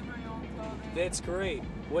clothing? I design my own clothing. That's great.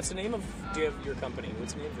 What's the name of? Do you have your company?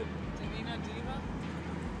 What's the name of it? Divina Diva.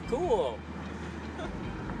 Cool. And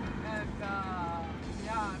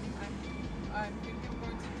yeah, I'm thinking of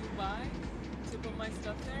going to Dubai to put my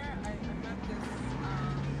stuff there. I met this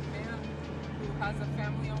man who has a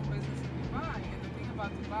family-owned business in Dubai, and the thing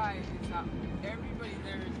about Dubai is that everybody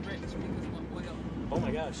there is rich because of oil. Oh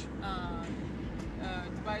my gosh.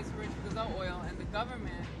 Dubai is rich because of oil, and the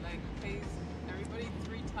government pays everybody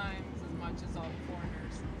 3 times as much as all the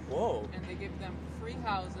foreigners. Whoa. And they give them free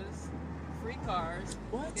houses, free cars.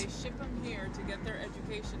 What? They ship them here to get their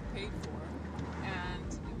education paid for.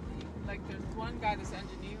 And there's one guy, this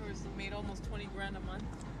engineer, who's made almost 20 grand a month.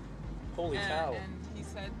 Holy cow. And he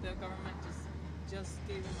said the government just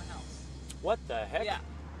gave him a house. What the heck? Yeah.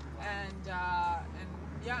 And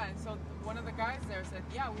so one of the guys there said,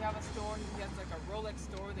 yeah, we have a store. He has a Rolex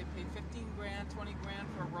store. They pay 15 grand, 20 grand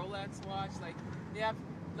for a Rolex watch. They have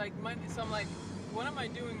money. So I'm like, what am I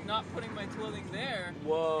doing not putting my clothing there?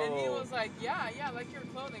 Whoa. And he was like, yeah, I like your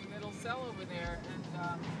clothing. It'll sell over there.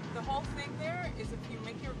 And the whole thing there is if you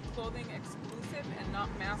make your clothing exclusive and not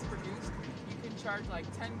mass produced, you can charge like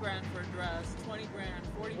 10 grand for a dress, 20 grand,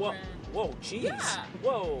 40 grand. Whoa, jeez. Yeah.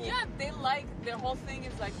 Whoa. Yeah, their whole thing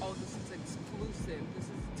is like, oh, this is exclusive. This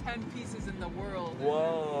is 10 pieces in the world.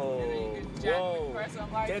 Whoa. And then you can jack the price.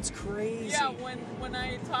 I'm like, that's crazy. yeah, when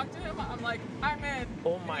I talked to him, I'm like, I'm in.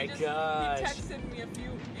 Oh my gosh. He texted me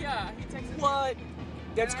he texted me. What?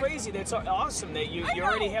 That's crazy. That's awesome that you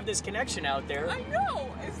already have this connection out there. I know.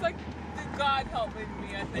 It's like the God helping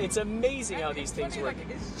me, I think. It's amazing how these things funny, work. Like,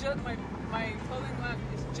 it's just my clothing line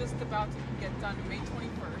is just about to get done May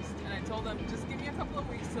 21st, and I told them just give me a couple of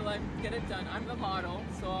weeks till I get it done. I'm the model,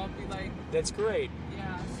 so I'll be like. That's great.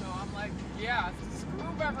 Yeah, so I'm like, yeah,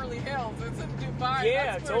 screw Beverly Hills. It's in Dubai.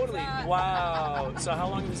 Yeah, That's where totally. it's at. Wow. So how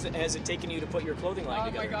long has it taken you to put your clothing line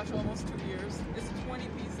together? Oh my gosh, almost 2 years. It's 20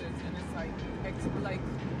 pieces, and it's like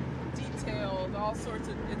detailed, all sorts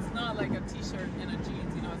of. It's not like a t-shirt and a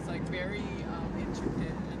jeans. It's like very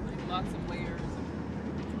intricate and like lots of layers.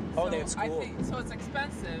 Oh, that's cool. I think so. It's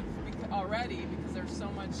expensive already because there's so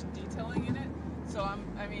much detailing in it. So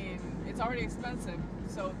it's already expensive.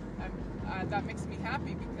 So that makes me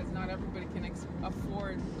happy because not everybody can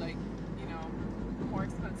afford more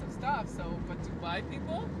expensive stuff. So, but Dubai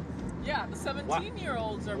people, yeah, the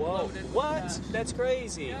 17-year-olds are bloated. What? With that. That's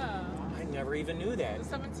crazy. Yeah. I never even knew that.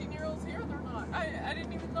 The 17-year-olds here, they're not. I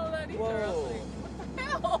didn't even know that either. Whoa. I was like, what the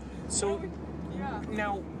hell? So, yeah.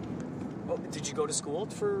 Now, did you go to school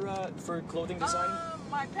for clothing design?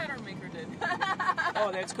 My pattern maker did.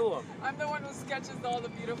 Oh, that's cool. I'm the one who sketches all the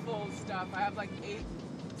beautiful stuff. I have like 8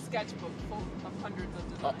 sketchbooks full of hundreds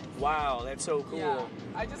of designs. Wow, that's so cool. Yeah,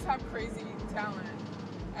 I just have crazy talent.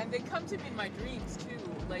 And they come to me in my dreams too,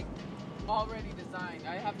 like already designed.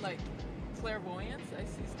 I have like clairvoyance. I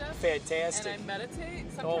see stuff. Fantastic. And I meditate.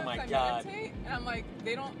 Oh my God. Meditate, and I'm like,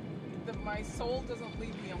 my soul doesn't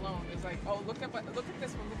leave me alone. It's like, oh, look at this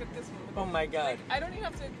one, look at this one. Oh my God. Like, I don't even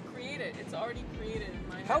have to create it. It's already created in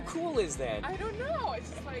my head. How cool is that? I don't know. It's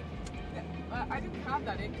just like, I didn't have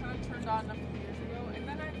that. It kind of turned on a few years ago. And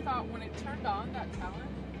then I thought when it turned on, that talent,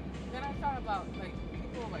 then I thought about like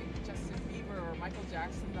people like Justin Bieber or Michael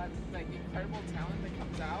Jackson, that like incredible talent that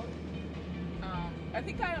comes out. I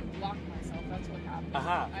think I unblocked myself. That's what happened.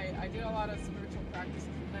 I did a lot of spiritual practices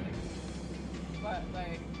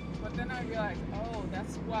medically. But then I realized, oh,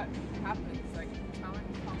 that's what happens. Like,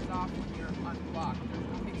 talent comes off when you're unblocked. There's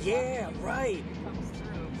nothing blocking. Right. It comes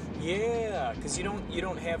through. Yeah, because you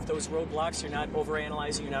don't have those roadblocks. You're not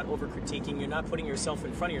overanalyzing. You're not over-critiquing. You're not putting yourself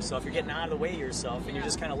in front of yourself. You're getting out of the way of yourself, and you're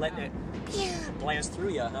just kind of letting it blast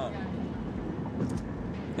through you, huh? Yeah.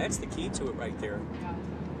 That's the key to it right there.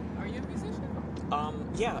 Yeah. Are you a musician?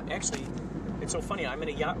 Yeah, actually, it's so funny. I'm in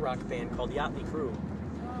a yacht rock band called Yachtly Crew.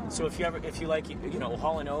 So if you like,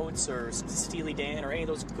 Hall & Oates or Steely Dan or any of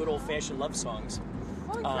those good old-fashioned love songs.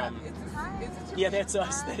 Holy crap. Is it Yeah, that's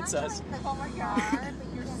us. That's us. Oh my God.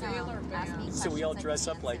 Your sailor band. So we all dress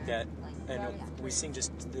up like that, and we sing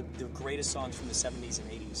just the greatest songs from the 70s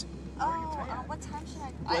and 80s. What time should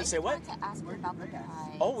I? Let's say what? I wanted to ask you about the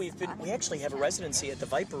prize. Oh, we actually have a residency at the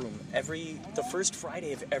Viper Room the first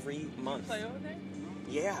Friday of every month. Play over there?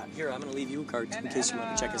 Yeah, here, I'm going to leave you a card in case you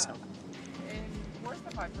want to check us out. And where's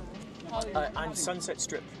the Viper Room? On Sunset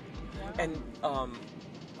Strip. And, oh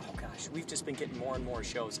gosh, we've just been getting more and more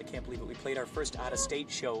shows. I can't believe it. We played our first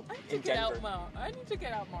out-of-state show in Denver. I need to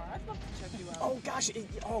get out more. I'd love to check you out. Oh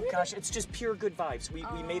gosh, it's just pure good vibes. We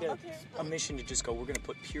made a mission to just go, we're going to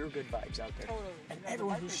put pure good vibes out there. Totally. And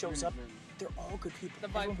everyone who shows up, they're all good people. The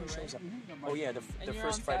Viper, everyone who shows up. right? Oh yeah, the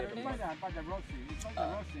first Friday of the month.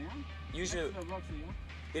 Usually,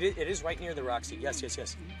 it is right near the Roxy. Yes.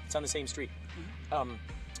 It's on the same street.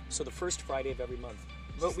 So the first Friday of every month.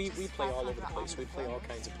 But we play all over the place. We play all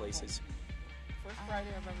kinds of places. First Friday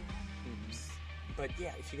of every month. But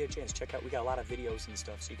yeah, if you get a chance, check out. We got a lot of videos and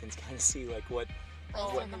stuff, so you can kind of see like what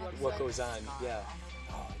goes on. Yeah.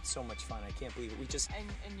 Oh, it's so much fun. I can't believe it. We just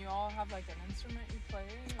and you all have like an instrument you play?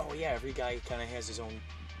 Oh yeah, every guy kind of has his own.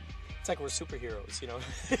 It's like we're superheroes,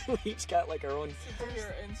 we each got like our own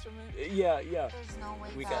superhero instrument. Yeah. There's no way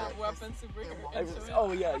we got weapon superhero instrument.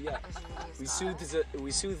 Oh yeah. We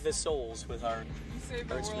soothe the souls with our. You save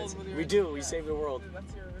the instruments. World with your we do. We save the world.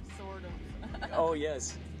 That's your sword of. Oh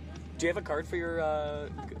yes. Do you have a card for your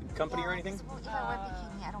company or anything? Well, if I were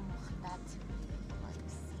bikini, I don't want that to be like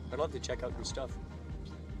seen. I'd love to check out your stuff.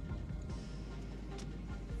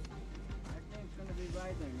 I think it's gonna be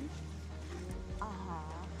right there. Oh,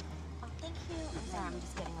 thank you. I'm sorry, I'm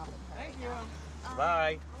just getting over the Thank you.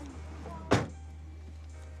 Bye.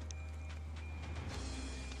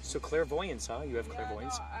 So clairvoyance, huh? You have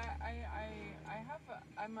clairvoyance?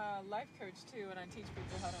 I'm a life coach too, and I teach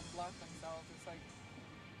people how to unblock themselves. It's like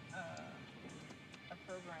a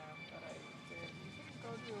program that I did. You should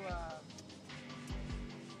go to. Here,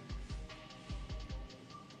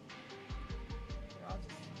 I'll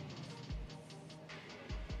just.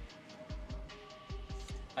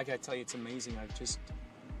 I gotta tell you, it's amazing. I've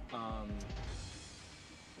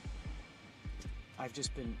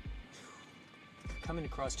just been coming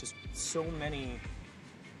across just so many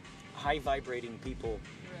high vibrating people.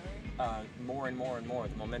 Really? More and more and more.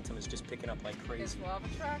 The momentum is just picking up like crazy. It's law of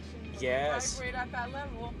attraction. When Yes. you vibrate at that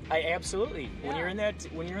level. I absolutely. Yeah. When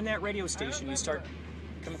you're in that radio station, you start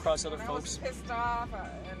come across other when folks. I was pissed off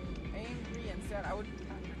and angry and sad, I would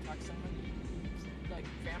talk to someone like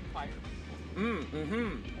vampire people. Mm-hmm.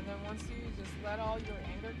 And then once you just let all your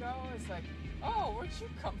anger go, it's like, oh, where'd you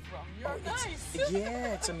come from? You're nice.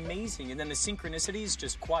 Yeah, it's amazing. And then the synchronicities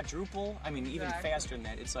just quadruple. I mean, even Exactly. faster than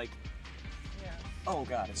that. It's like, Yeah. oh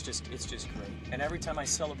God, it's just great. And every time I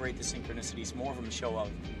celebrate the synchronicities, more of them show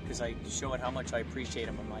up because I show it how much I appreciate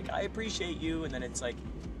them. I'm like, I appreciate you, and then it's like,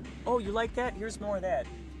 oh, you like that? Here's more of that,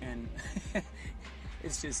 and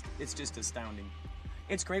it's just astounding.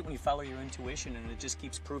 It's great when you follow your intuition, and it just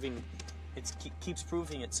keeps proving. Keeps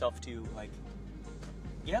proving itself to you, like,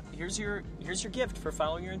 yep, here's your gift for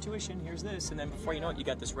following your intuition. Here's this, and then before you know it, you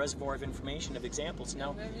got this reservoir of information of examples.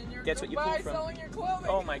 Now that's what you pull from. Selling your clothing.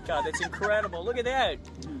 Oh my God, that's incredible! Look at that.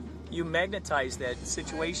 You magnetize that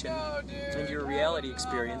situation into your reality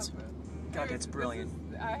experience. God, that's brilliant.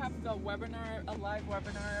 I have the webinar, a live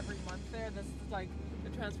webinar every month there. This is like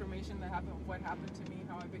the transformation that happened, what happened to me,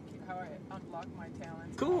 how I unlocked my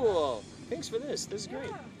talents. Cool. Thanks for this. This is great.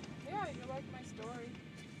 Yeah, you like my story.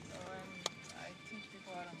 So I teach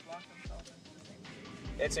people how to unblock themselves into the same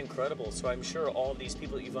thing. That's incredible. So I'm sure all of these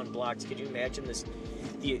people that you've unblocked, can you imagine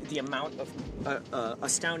the amount of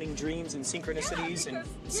astounding dreams and synchronicities and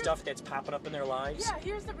stuff that's popping up in their lives? Yeah,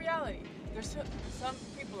 here's the reality. There's some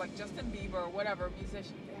people like Justin Bieber or whatever,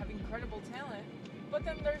 musician, they have incredible talent. But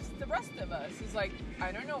then there's the rest of us who's like,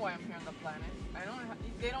 I don't know why I'm here on the planet.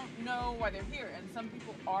 They don't know why they're here. And some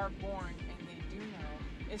people are born and they do know.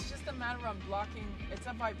 It's just a matter of unblocking. It's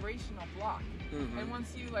a vibrational block. Mm-hmm. And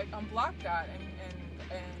once you like unblock that and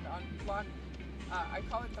unblock, I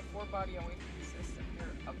call it the 4-body awakening system.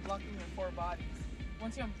 You're unblocking your 4 bodies.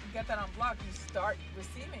 Once you get that unblocked, you start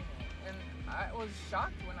receiving it. And I was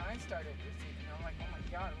shocked when I started receiving it. I'm like, oh my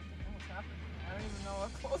God, what the hell is happening? I don't even know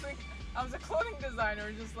what clothing. I was a clothing designer.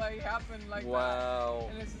 It just like happened like wow.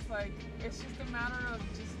 that. And it's just like, it's just a matter of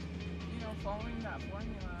just, following that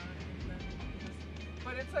formula. And then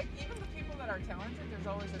but it's like, even the people that are talented, there's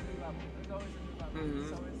always a new level. There's always a new level. Mm-hmm.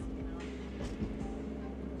 There's always,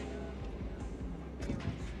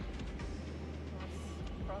 anyways, let's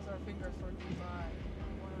cross our fingers for Dubai. I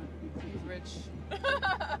want to be rich.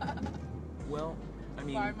 Well, I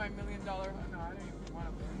mean, buy my $1 million. No, I don't even want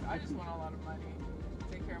to. I just want a lot of money.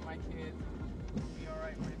 Take care of my kids. Be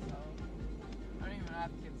alright myself. I don't even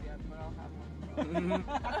have kids yet, but I'll have one. I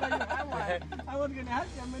thought you had one. I was gonna ask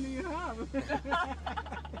you how many you have.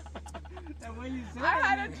 That way you said I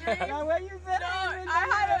had a dream. That way you said I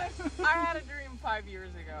had a dream 5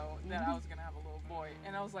 years ago that I was gonna have a little boy,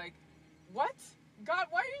 and I was like, "What? God,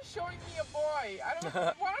 why are you showing me a boy?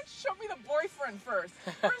 Why don't you show me the boyfriend first?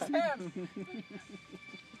 Where's him?"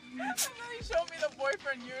 And then he showed me the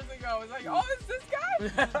boyfriend years ago. I was like, "Oh, it's this guy."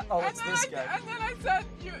 Oh, it's this guy. And then I said,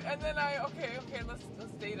 okay, let's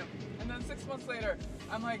date him. And then 6 months later,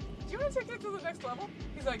 I'm like, "Do you want to take that to the next level?"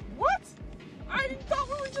 He's like, "What? I thought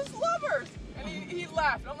we were just lovers." And he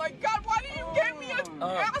laughed. I'm like, "God, why did you give me an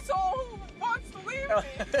asshole who wants to leave me?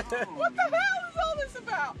 What the hell is all this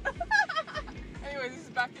about?" Anyways, he's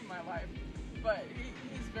back in my life, but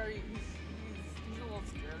he's a little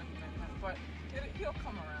scared of commitment, but he'll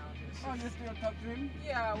come around. Oh, you still talk to him?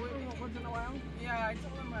 Yeah, once in a while. Yeah, I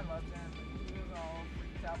told him I loved him. He was all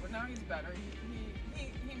freaked out, but now he's better.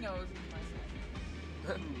 He knows he's my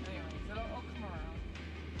son. Anyways, it'll come around.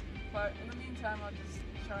 But in the meantime, I'll just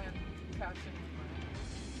try and cash in with my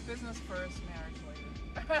business first, marriage later.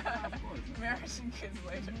 Of course. Marriage and kids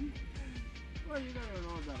later. Mm-hmm. Well, you gotta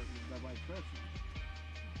know that the right person.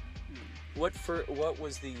 What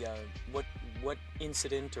was the what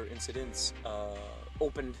incident or incidents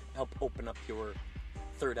helped open up your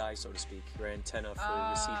third eye, so to speak, your antenna for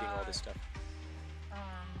receiving all this stuff?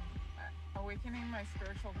 Awakening my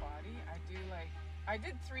spiritual body. I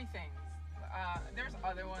did 3 things. There's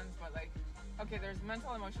other ones, but there's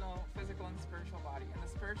mental, emotional, physical, and spiritual body. And the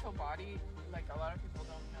spiritual body, a lot of people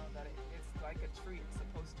don't know that it's like a tree. It's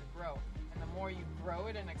supposed to grow. And the more you grow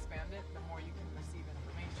it and expand it, the more you can receive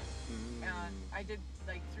information. And I did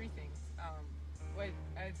like 3 things.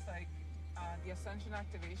 It's like the Ascension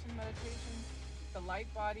Activation Meditation, the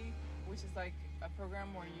Light Body, which is like a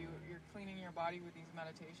program where you're cleaning your body with these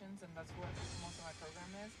meditations, and that's what most of my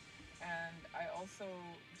program is. And I also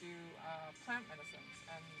do plant medicines,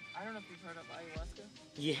 and I don't know if you've heard of ayahuasca.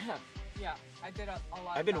 Yeah. Yeah, I did a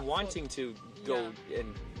lot. I've been wanting to go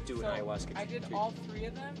and do an so ayahuasca. I did all 3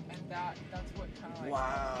 of them, and that's what kind of like.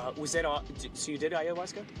 Wow. Was that all? So you did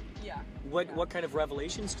ayahuasca? Yeah. What kind of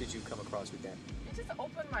revelations did you come across with that? It just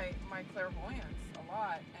opened my clairvoyance a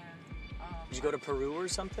lot, and. Did you go to Peru or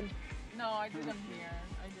something? No, I did them here.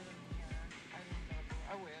 I didn't go.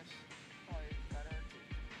 I wish. Probably better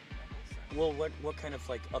to. Well, what kind of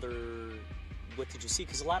like other? What did you see?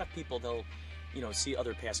 Because a lot of people they'll, see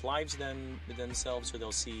other past lives themselves, or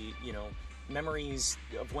they'll see memories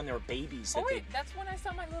of when they were babies. Oh wait, that's when I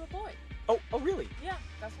saw my little boy. Oh really? Yeah,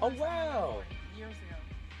 that's when I saw my wow. little boy years ago.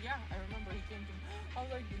 Yeah, I remember he came to me. I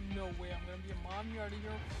was like, no way, I'm gonna be a mom. You're out of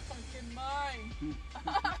your fucking mind.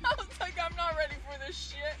 I was like, I'm not ready for this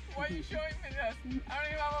shit. Why are you showing me this? I don't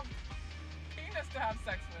even have a penis to have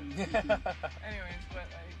sex with. Anyways, but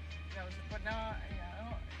like, that was. But now,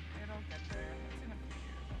 yeah, it'll get there. It's in a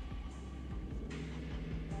few years.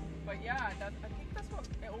 But yeah, I think that's what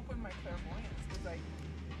it opened my clairvoyance. Was like,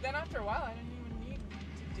 then after a while, I didn't even need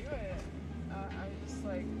to do it. I was just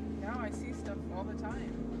like, now I see stuff all the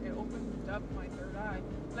time. It opened up my third eye.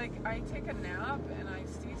 Like, I take a nap and I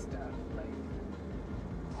see stuff.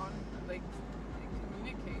 It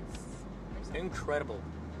communicates. Incredible.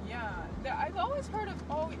 Yeah. I've always heard of,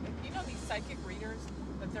 these psychic readers,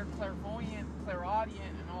 that they're clairvoyant,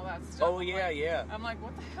 clairaudient, and all that stuff. Oh, yeah. I'm like,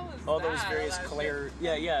 what the hell is all that? Those various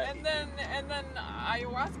yeah. And then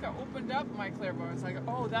ayahuasca opened up my clairvoyance. Like,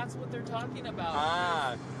 oh, that's what they're talking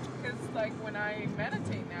about. Because, like, when I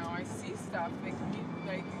meditate now, I see stuff.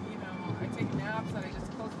 I take naps and I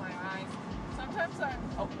just close my eyes. Sometimes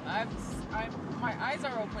my eyes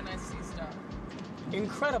are open, I see stuff.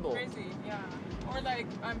 Incredible. Crazy, yeah. Or,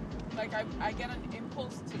 I get an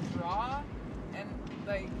impulse to draw, and,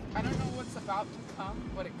 I don't know what's about to come,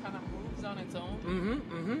 but it kind of moves on its own.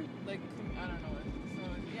 Mm-hmm. I don't know. So,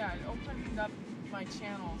 yeah, it opened up my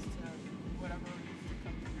channels to whatever needs to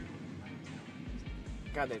come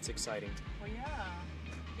through. God, that's exciting. Well,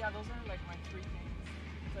 yeah, those are like my 3 things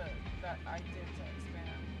that I did to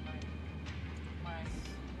expand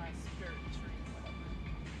my spirit tree, whatever.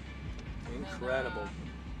 Incredible.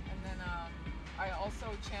 And then I also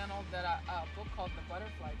channeled a book called The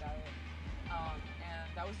Butterfly Diet, and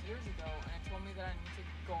that was years ago. And it told me that I need to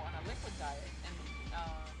go on a liquid diet, and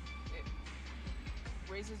it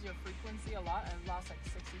raises your frequency a lot. I lost like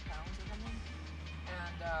 60 pounds or something.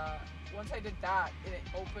 And once I did that, it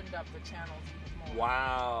opened up the channels even more.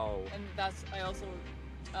 Wow. And I also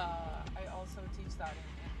teach that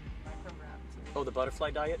in my program too. Oh, the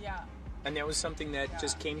butterfly diet? Yeah. And that was something that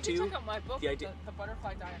just came to you? Check out my book,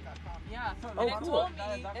 thebutterflydiet.com. Yeah. Oh, and cool.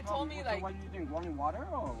 It told me like. What are you doing? Running water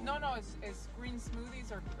or? No. It's green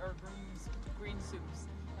smoothies or green soups,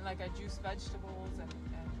 and like I juice vegetables and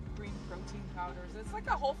green protein powders. It's like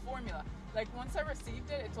a whole formula. Like once I received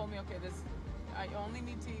it, it told me, okay, I only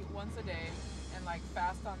need to eat once a day and like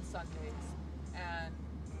fast on Sundays,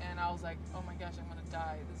 and I was like, oh my gosh, I'm gonna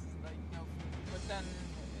die. This is like no food. But then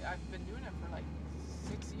I've been doing it for like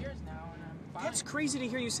 6 years now, and I'm fine. That's crazy to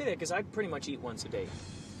hear you say that, because I pretty much eat once a day.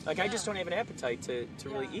 Like I just don't have an appetite to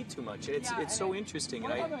really eat too much. It's so interesting.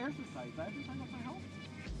 What about the exercise? The exercise also helps.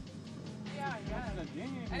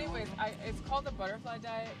 Yeah. Anyways, it's called the butterfly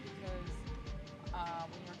diet because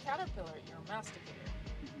when you're a caterpillar, you're a masticator.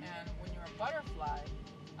 And when you're a butterfly,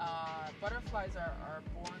 butterflies are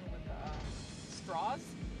born with straws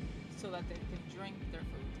so that they can drink their food.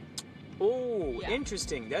 Oh,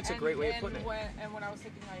 interesting. That's a great way of putting it. And when I was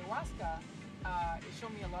taking ayahuasca, it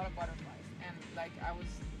showed me a lot of butterflies. And like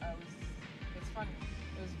it's funny.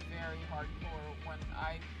 It was very hardcore when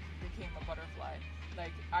I became a butterfly.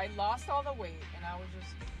 Like I lost all the weight and I was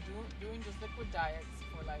just doing just liquid diets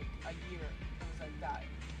for like a year. It was like that.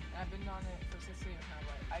 And I've been on it for 6 years now,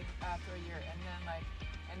 but after a year,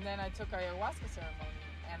 and then I took ayahuasca ceremony,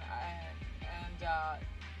 and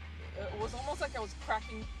it was almost like I was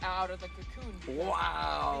cracking out of the cocoon.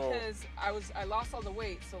 Wow! Because I lost all the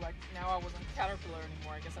weight, so like now I wasn't a caterpillar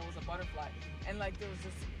anymore. I guess I was a butterfly, and like there was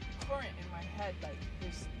this current in my head, like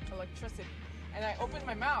there's electricity. And I opened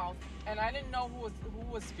my mouth, and I didn't know who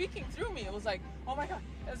was speaking through me. It was like, oh my god,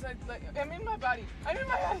 it's like I'm in my body, I'm in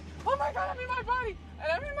my head. Oh my god, I'm in my body,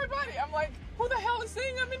 and I'm in my body. I'm like, who the hell is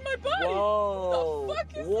saying I'm in my body? Whoa! What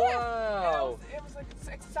the fuck is wow. this? It was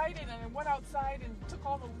like excited, and I went outside and took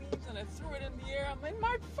all the leaves and I threw it in the air. I'm in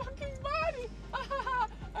my fucking body.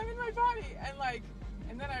 I'm in my body,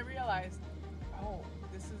 and then I realized, oh,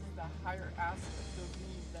 this is the higher aspect of me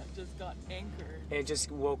that just got anchored. And it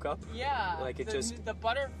just woke up? Yeah. Like it the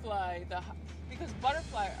butterfly, because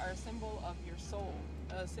butterfly are a symbol of your soul,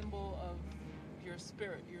 a symbol of your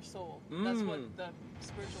spirit, your soul. That's what the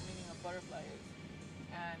spiritual meaning of butterfly is.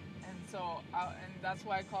 And that's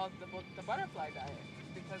why I call it the book The Butterfly Diet,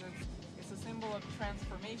 because it's a symbol of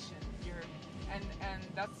transformation. And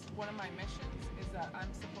that's one of my missions, is that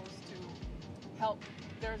I'm supposed to help.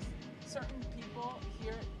 There's certain people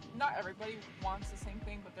here, not everybody wants the same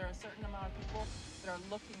thing, but there are a certain amount of people that are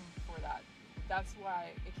looking for that. That's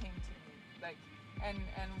why it came to me. And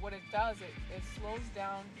what it does, it slows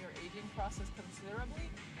down your aging process considerably,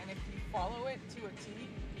 and if you follow it to a T,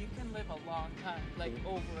 you can live a long time, like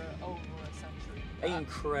over a century.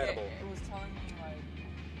 Incredible. It was telling me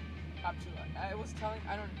up to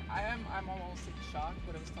I'm almost in shock,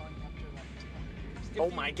 but it was telling me up to 200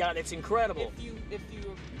 years. My God, that's incredible. If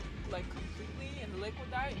you completely in the liquid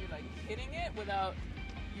diet, you're hitting it without,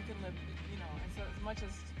 you can live, and so as much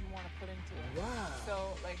as you want to put into it. Wow. So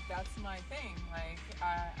that's my thing. I'm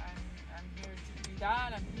here to do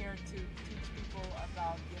that. I'm here to teach people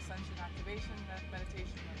about the ascension activation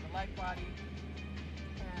meditation of the light body.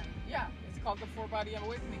 And yeah, it's called the 4-Body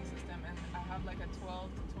Awakening System, and I have a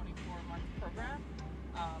 12 to 24 month program.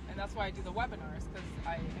 And that's why I do the webinars, because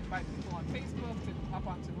I invite people on Facebook to hop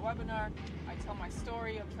onto the webinar. I tell my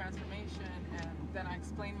story of transformation, and then I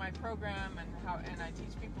explain my program and I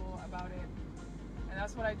teach people about it. And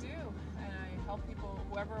that's what I do. And I help people,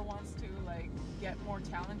 whoever wants to get more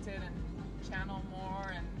talented and channel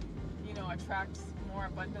more and attract more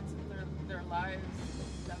abundance into their lives.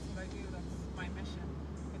 That's what I do. That's my mission.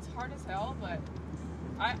 It's hard as hell, but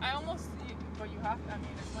but you have to.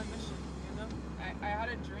 It's my mission. I had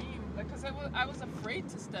a dream, because I was afraid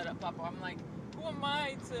to step up. I'm like, who am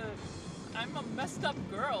I to? I'm a messed up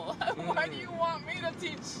girl. Why do you want me to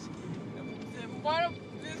teach? Why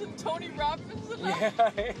isn't Tony Robbins enough?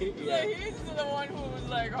 Yeah. He's the one who was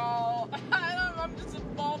I'm just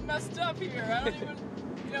all messed up here. I don't even,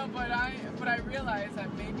 but I realized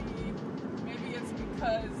that maybe it's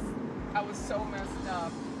because I was so messed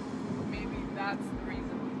up. Maybe that's the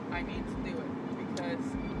reason I need to do it, because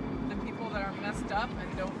the people that are messed up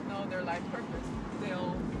and don't know their life purpose,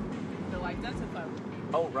 they'll identify with me.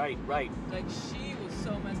 Oh, right. She was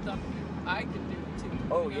so messed up, I could do it too.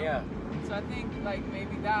 Oh, yeah. So I think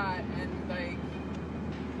maybe that, and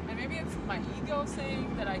maybe it's my ego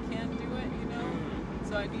saying that I can't do it,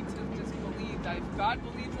 So I need to just believe that if God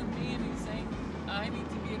believes in me and He's saying I need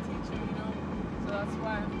to be a teacher, So that's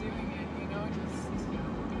why I'm doing it, just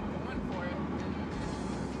going for it and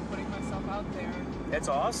putting myself out there. That's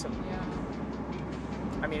awesome. Yeah.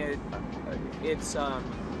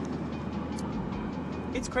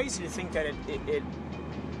 It's crazy to think that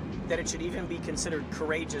it should even be considered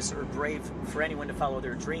courageous or brave for anyone to follow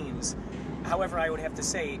their dreams. However, I would have to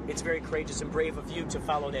say it's very courageous and brave of you to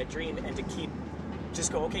follow that dream and to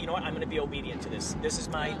just go, okay, you know what? I'm going to be obedient to this. This is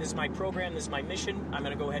my program. This is my mission. I'm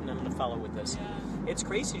going to go ahead and I'm going to follow with this. Yeah. It's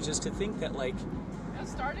crazy just to think that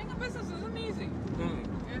starting a business isn't easy.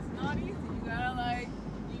 It's not easy. You gotta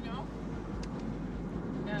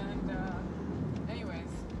and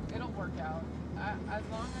anyways, it'll work out. As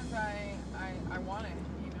long as I want it,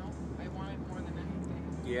 I want it more than anything.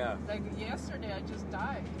 Yeah. Yesterday, I just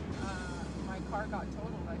died. My car got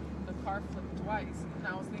totaled. The car flipped twice, and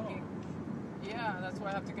I was thinking, yeah, that's why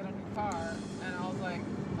I have to get a new car. And I was like,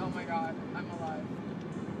 oh my God, I'm alive.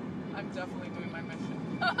 I'm definitely doing my mission.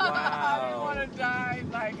 Wow. I didn't want to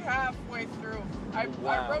die halfway through. I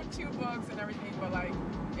wrote 2 books and everything, but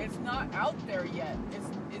it's not out there yet. It's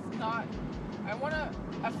not. I want to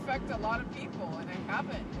affect a lot of people, and I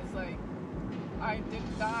haven't. It's I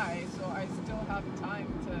didn't die, so I still have time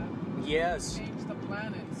to change the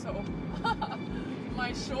planet. So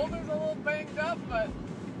my shoulder's a little banged up, but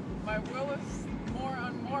my will is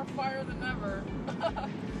on more fire than ever.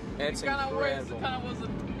 It's It kind of was a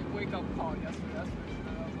wake-up call yesterday. That's for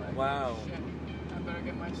sure. I was like, wow. Shit, I better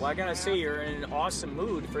get my shit. Well, I gotta say, you're in an awesome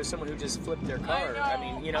mood for someone who just flipped their car. I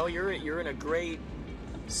know. You're in a great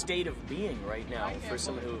state of being right now for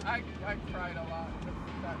someone who. I cried a lot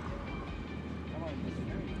that day.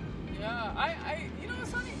 Yeah,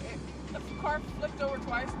 it's funny. The car flipped over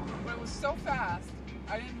twice, but it was so fast.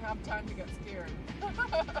 I didn't have time to get scared.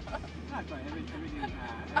 Not quite.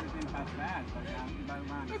 Everything passed fast.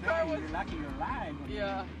 But the car was. You're lucky you're alive.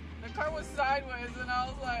 Yeah, the car was sideways, and I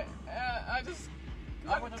was like, I just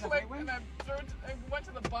unclicked and I went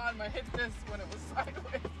to the bottom. I hit this when it was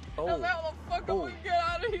sideways. Oh. I was like, how the fuck am Oh. I get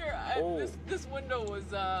out of here? Oh. This window was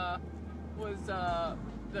the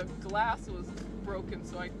glass was broken,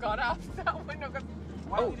 so I got out that window.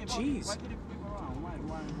 Oh, jeez. Why did it flip around?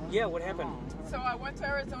 Why Yeah, what happened? So I went to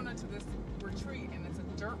Arizona to this retreat, and it's a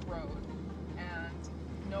dirt road, and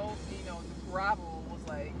the gravel was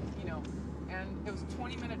like, and it was a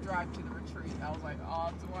 20-minute drive to the retreat. I was like,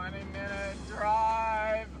 20-minute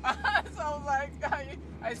drive. So I was like,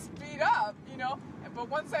 I speed up, but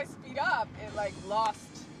once I speed up, it like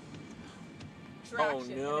lost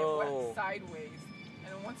traction, Oh, no. and it went sideways.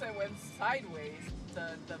 And then once I went sideways,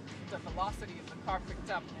 the velocity of the car picked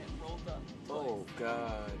up and it rolled up. Oh,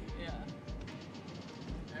 God. Yeah.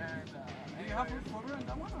 And Do you have full cover on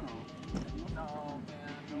that one or no? no,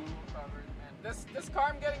 man, no full coverage, man. This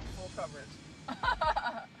car, I'm getting full coverage.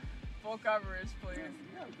 Full coverage, please.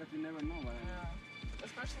 Yeah, because you never know. Right? Yeah.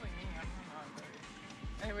 Especially me, I'm not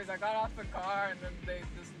very. Anyways, I got off the car and then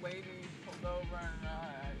this lady pulled over and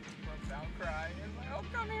I just broke down crying. And like, oh,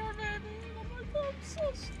 come here, baby. And I'm like, oh, I'm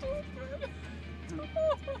so stupid.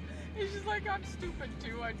 And she's like, I'm stupid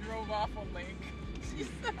too. I drove off a lake. She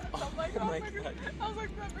said, I'm like, Oh my God. I was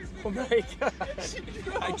like, that makes me Oh, feel my bad.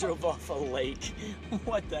 God. I drove off a lake.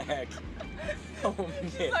 What the heck? Oh,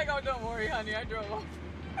 She's man. like, oh, don't worry, honey. I drove off.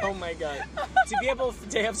 Oh, my God. To be able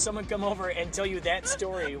to have someone come over and tell you that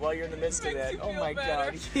story while you're in the midst of that. Makes you Oh, feel my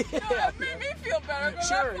better. God. No, it made me feel better because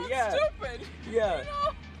Sure, I felt yeah. stupid. Yeah. You know?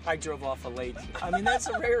 I drove off a lake. I mean, that's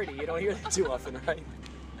a rarity. You don't hear that too often, right?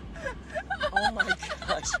 Oh, my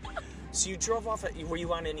gosh. So you drove off, were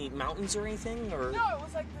you on any mountains or anything? Or? No, it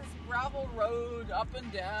was like this gravel road up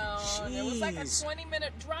and down. It was like a Jeez.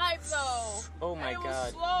 20-minute drive though. Oh my and it God.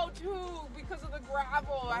 was slow too because of the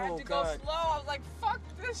gravel. I had Oh, to God. go slow. I was like, fuck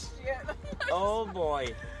this shit. Oh, boy.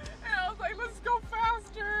 And I was like, let's go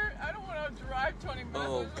faster. I don't want to drive 20 minutes.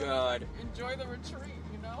 Oh, I just wanna, God. like, enjoy the retreat,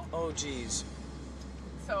 Oh, jeez.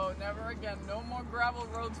 So never again. No more gravel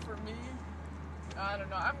roads for me. I don't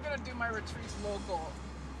know. I'm going to do my retreats local.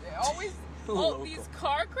 They always... all Local. these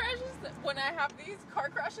car crashes, when I have these car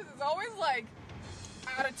crashes, it's always like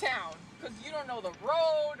out of town because you don't know the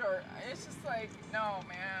road, or it's just like, no,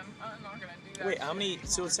 man, I'm not gonna do that. Wait, how many? shit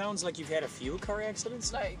So anymore. it sounds like you've had a few car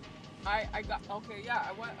accidents? Like, I got, okay, yeah,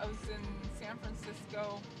 I was in San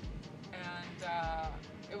Francisco, and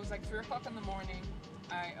it was like 3 o'clock in the morning.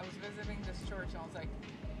 I was visiting this church, and I was like,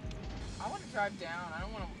 I want to drive down. I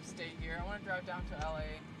don't want to stay here. I want to drive down to LA.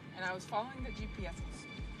 And I was following the GPS. It was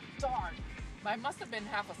dark. I must have been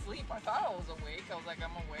half asleep. I thought I was awake. I was like,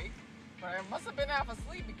 I'm awake. But I must have been half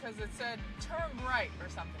asleep because it said turn right or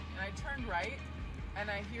something. And I turned right,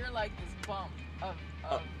 and I hear like this bump of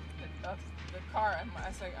the car. And I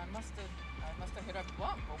was like, I must have hit a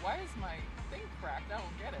bump. But why is my thing cracked? I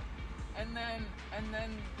don't get it. And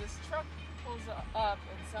then this truck pulls up,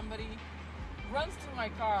 and somebody runs to my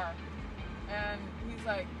car, and he's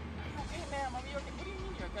like, "Are you okay, ma'am? Are you okay? What do you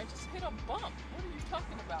mean you're okay? I just hit a bump. What are you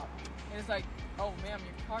talking about?" And it's like, "Oh, ma'am,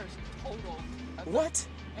 your car is totaled." What?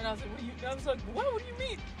 And I was like, "What? What do you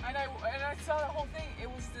mean?" And I saw the whole thing. It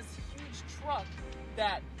was this huge truck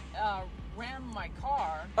that rammed my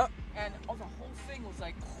car, and the whole thing was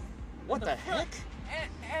like, What in the front. heck?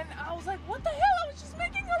 And I was like, "What the hell? I was just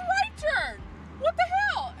making a right turn. What the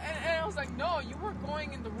hell?" And I was like, "No, you were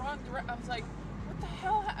going in the wrong direction." I was like, "What the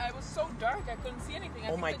hell?" It was so dark, I couldn't see anything. I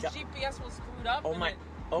Oh think my the God. GPS was screwed up. Oh and my.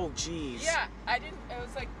 Oh, jeez. yeah, I didn't. It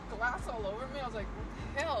was like glass all over me. I was like,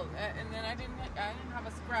 "What the hell?" And then I didn't have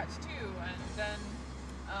a scratch too. And then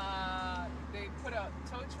they put a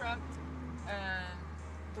tow truck, and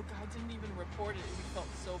the guy didn't even report it. He felt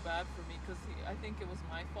so bad for me because I think it was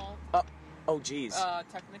my fault. Oh, jeez.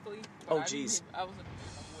 Technically. Oh, I didn't jeez. I wasn't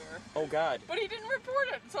aware. Oh, God. But he didn't report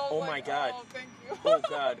it. So I was Oh, like, my God. "Oh, thank you." Oh,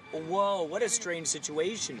 God. Whoa, what a strange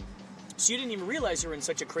situation. So you didn't even realize you were in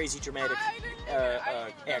such a crazy, dramatic I didn't even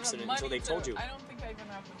have the accident until money they told you. I don't think I even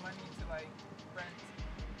have the money to like rent.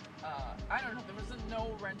 I don't know. There was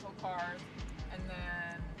no rental cars, and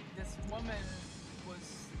then this woman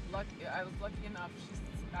was lucky. I was lucky enough.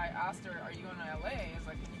 I asked her, "Are you in LA?" I was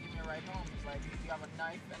like, "Can you give me a ride home?" She's like, "Do you have a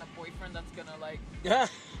knife and a boyfriend that's gonna like?"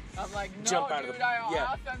 I'm like, "No, Jump out of dude. the- I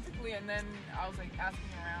yeah. authentically." And then I was like asking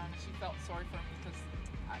around. She felt sorry for me because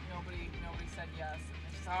nobody said yes.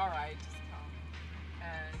 And she's all right, just come.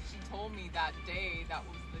 And she told me that day. That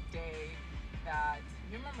was the day that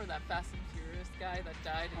you remember that Fast and Furious guy that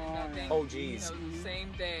died in that thing. Oh, jeez. You know, the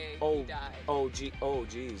same day Oh, he died. oh,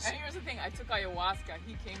 jeez. And here's the thing: I took ayahuasca.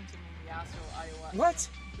 He came to me in the astral ayahuasca. What?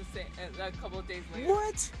 The same, a couple of days later.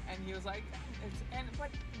 What? And he was like, but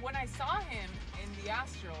when I saw him in the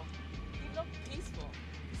astral, he looked peaceful.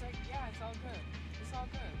 He's like, "Yeah, it's all good. It's all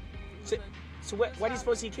good." was So, like, so why do you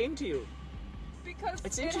suppose he came to you? because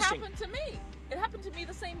It's it interesting. happened to me. It happened to me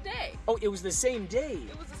the same day. Oh, it was the same day.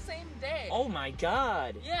 It was the same day. Oh my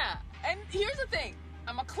God. Yeah, and here's the thing.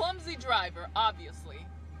 I'm a clumsy driver, obviously.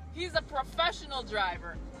 He's a professional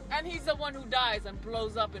driver, and he's the one who dies and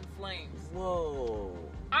blows up in flames. Whoa.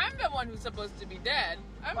 I'm the one who's supposed to be dead.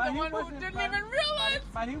 I'm But the he one who wasn't- didn't but- even realize.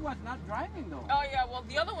 But he was not driving though. Oh yeah, well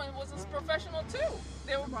the other one was a professional too.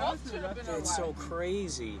 They were both should have been alive. It's so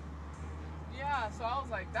crazy. Yeah, so I was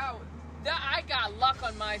like, that I got luck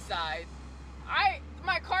on my side.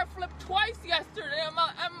 My car flipped twice yesterday.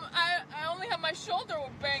 I only have my shoulder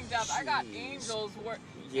banged up. I got Jeez. angels.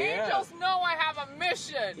 Yeah. Angels know I have a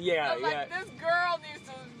mission. Yeah, They're like, this girl needs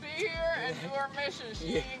to be here and do her mission.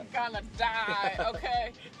 She ain't gonna die,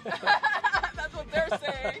 okay? That's what they're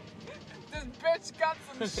saying. This bitch got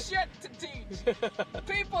some shit to teach.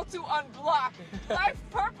 People to unblock. Life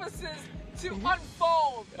purposes to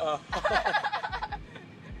unfold.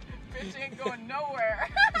 Bitch ain't going nowhere.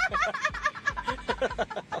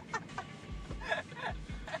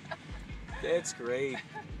 That's great.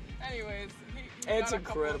 Anyways, he It's got a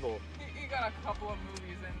couple- incredible. He got a couple of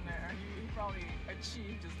movies in there. He probably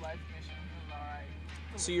achieved his life mission. It was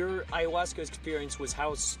alright. So your ayahuasca experience was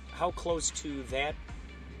how close to that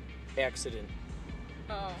accident?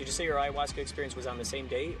 Oh, Did you say your ayahuasca experience was on the same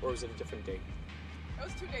day, or was it a different day? it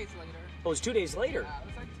was 2 days later. Oh, it was 2 days later. Yeah, it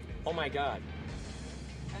was like 2 days. Oh my God.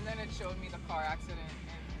 And then it showed me the car accident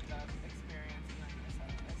and the experience, and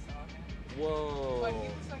I saw him. Whoa. But he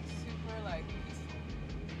was like super like peaceful.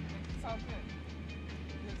 Like, it's all good.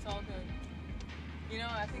 It's all good. You know,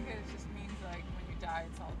 I think it just means like when you die,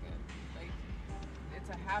 it's all good. Like it's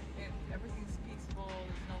a everything's peaceful.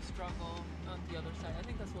 There's no struggle on the other side. I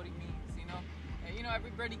think that's what he means. You know, and, you know,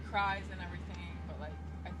 everybody cries and everything, but like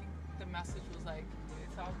I think the message was like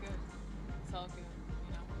it's all good. It's all good.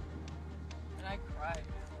 You know. And I cried,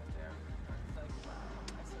 man, right there. It's like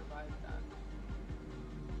wow, I survived that.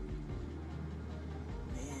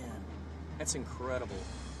 Man, that's incredible.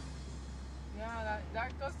 Yeah,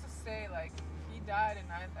 that goes to say, like, he died and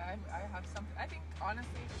I have something. I think,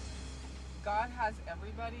 honestly, God has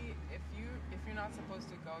everybody. If you're not supposed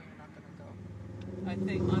to go, you're not going to go. I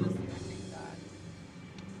think, honestly, I think that.